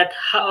analyze that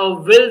how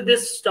will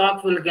this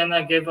stock will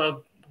gonna give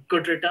a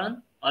good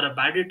return or a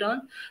bad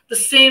return. The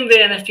same way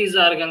NFTs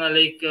are gonna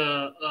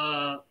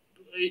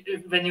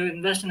when you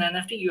invest in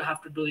NFT, you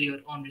have to do your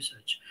own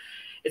research.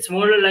 It's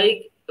more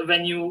like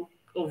when you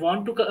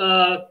want to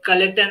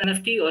collect an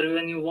NFT or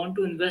when you want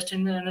to invest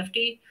in an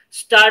NFT,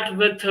 start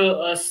with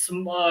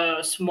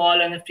small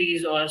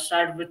NFTs or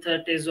start with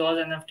Tezos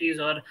NFTs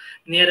or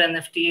near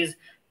NFTs.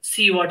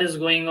 See what is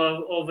going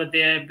on over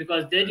there,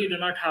 because there you do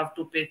not have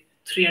to pay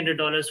 $300,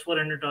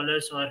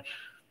 $400, or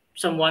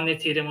some one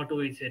Ethereum or two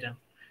Ethereum.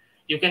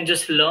 You can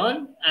just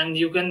learn and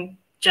you can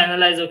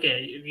channelize.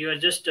 Okay, you are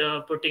just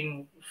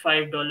putting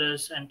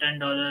 $5 and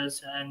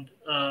 $10, and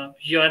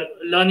you are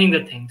learning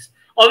the things,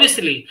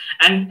 obviously.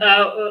 And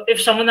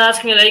if someone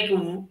asks me like,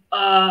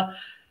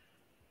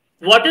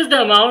 what is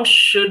the amount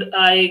should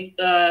I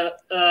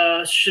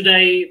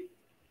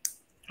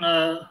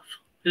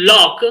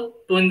lock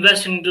to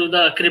invest into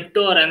the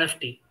crypto or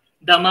NFT?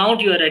 the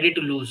amount you are ready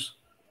to lose.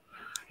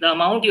 The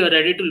amount you are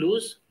ready to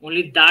lose,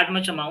 only that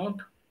much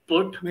amount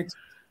put Makes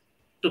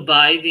to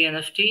buy the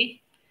NFT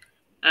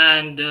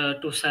and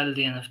to sell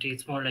the NFT.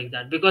 It's more like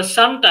that, because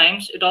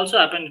sometimes it also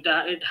happened.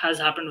 It has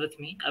happened with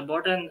me. I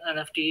bought an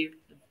NFT,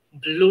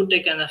 blue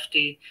tick NFT,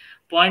 zero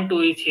point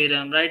 0.2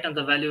 Ethereum, right, and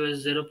the value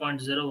is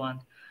 0.01.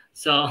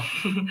 So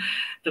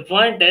the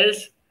point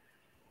is,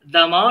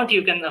 the amount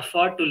you can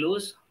afford to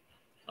lose,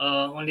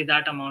 only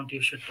that amount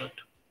you should put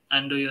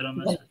and do your own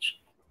sense. research.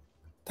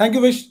 Thank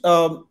you, Vish.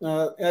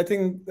 I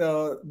think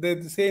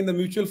they say in the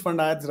mutual fund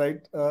ads,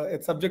 right?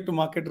 It's subject to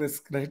market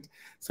risk, right?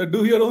 So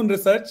do your own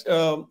research.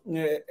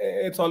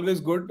 It's always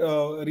good.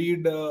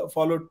 Read,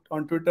 follow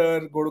on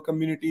Twitter, go to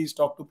communities,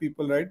 talk to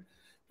people, right?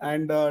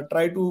 And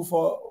try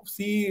to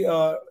see.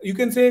 You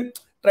can say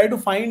try to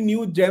find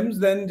new gems,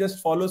 then just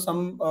follow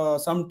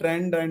some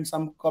trend and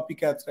some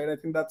copycats, right? I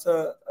think that's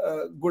a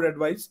good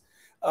advice.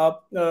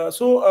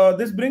 So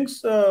this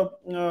brings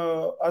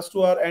us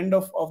to our end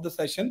of the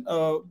session.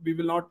 We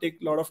will not take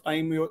a lot of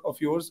time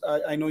of yours.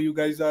 I know you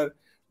guys are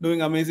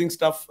doing amazing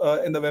stuff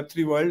in the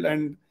Web3 world,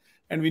 and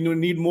we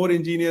need more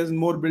engineers and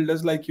more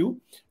builders like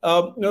you.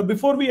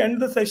 Before we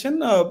end the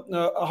session,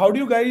 how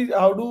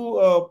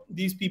do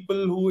these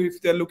people who,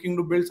 if they're looking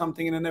to build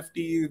something in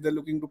NFT, if they're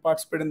looking to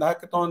participate in the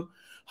hackathon,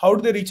 how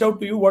do they reach out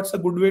to you? What's a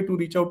good way to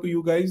reach out to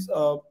you guys?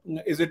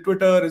 Is it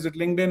Twitter? Is it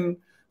LinkedIn?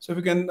 So if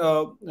you can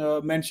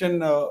mention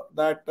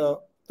that,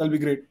 that'll be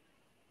great.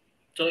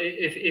 So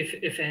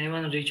if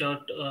anyone reach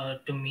out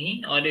to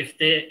me, or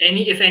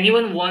if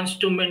anyone wants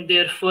to mint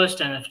their first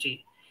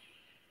NFT,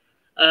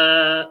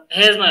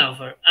 here's my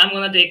offer. I'm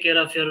gonna take care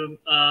of your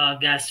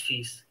gas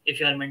fees if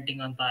you are minting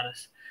on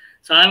Paris.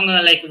 So I'm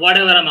gonna, like,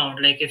 whatever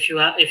amount, like if you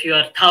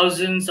are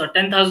thousands or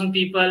 10,000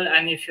 people,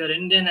 and if you're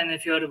Indian, and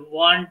if you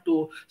want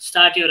to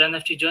start your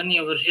NFT journey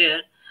over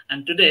here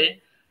and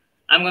today,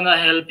 I'm gonna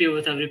help you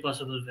with every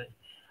possible way,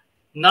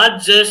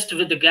 not just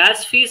with the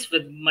gas fees,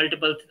 with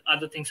multiple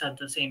other things at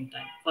the same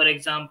time. For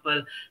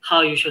example,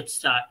 how you should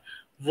start,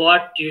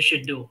 what you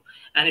should do.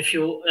 And if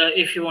you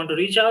want to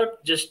reach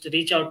out, just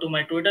reach out to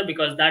my Twitter,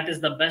 because that is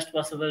the best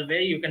possible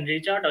way you can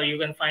reach out, or you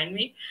can find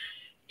me.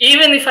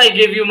 Even if I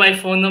give you my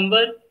phone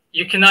number,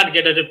 you cannot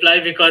get a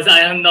reply, because I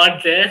am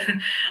not there.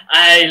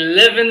 I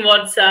live in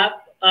WhatsApp.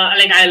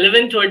 Like, I live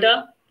in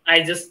Twitter.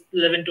 I just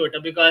live in Twitter,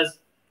 because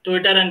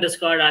Twitter and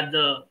Discord are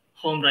the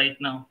home right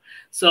now.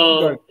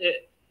 Got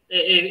it.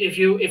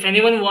 So if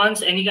anyone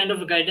wants any kind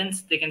of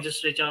guidance, they can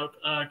just reach out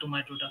to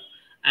my Twitter,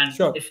 and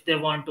Sure. if they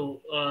want to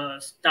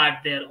start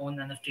their own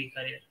NFT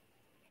career.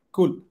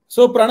 Cool.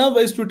 So Pranav,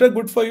 is Twitter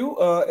good for you?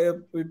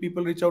 If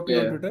people reach out to you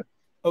on Yeah. Twitter.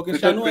 Okay,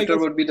 Twitter, Shanu, I Twitter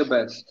guess would be the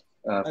best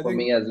I for think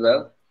me as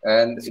well.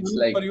 And it's Shanu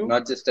like for you.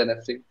 not just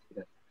NFT.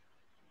 Yeah.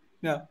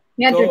 Yeah.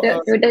 Yeah,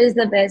 So Twitter is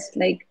the best.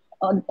 Like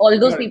all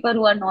those got it. people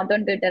who are not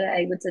on Twitter,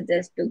 I would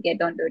suggest to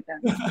get on Twitter.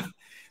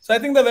 So I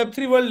think the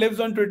Web3 world lives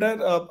on Twitter.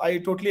 I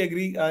totally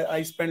agree.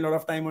 I spend a lot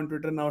of time on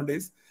Twitter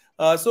nowadays.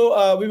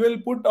 So we will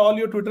put all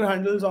your Twitter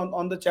handles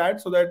on the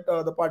chat, so that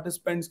the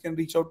participants can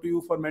reach out to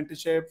you for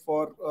mentorship,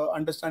 for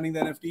understanding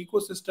the NFT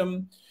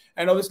ecosystem.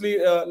 And obviously,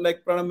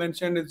 like Pranav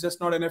mentioned, it's just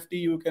not NFT.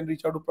 You can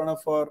reach out to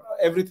Pranav for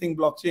everything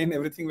blockchain,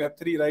 everything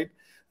Web3, right?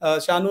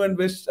 Shanu and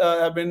Vish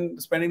have been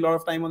spending a lot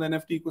of time on the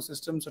NFT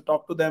ecosystem, so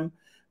talk to them.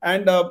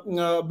 And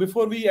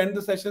before we end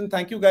the session,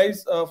 thank you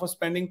guys for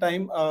spending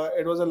time.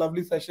 It was a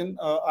lovely session.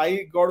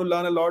 I got to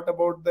learn a lot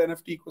about the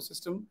NFT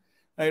ecosystem.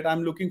 Right,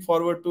 I'm looking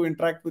forward to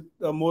interact with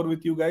more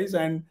with you guys,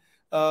 and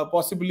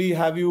possibly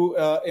have you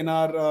in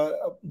our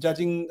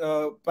judging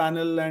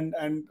panel,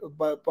 and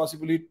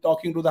possibly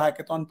talking to the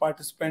hackathon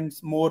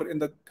participants more in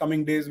the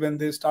coming days when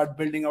they start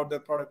building out their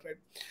product. Right.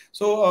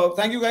 So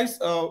thank you guys.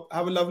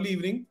 Have a lovely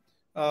evening,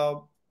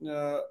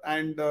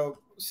 and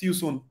see you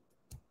soon.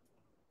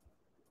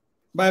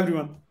 Bye,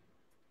 everyone.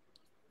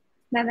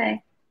 Bye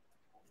bye.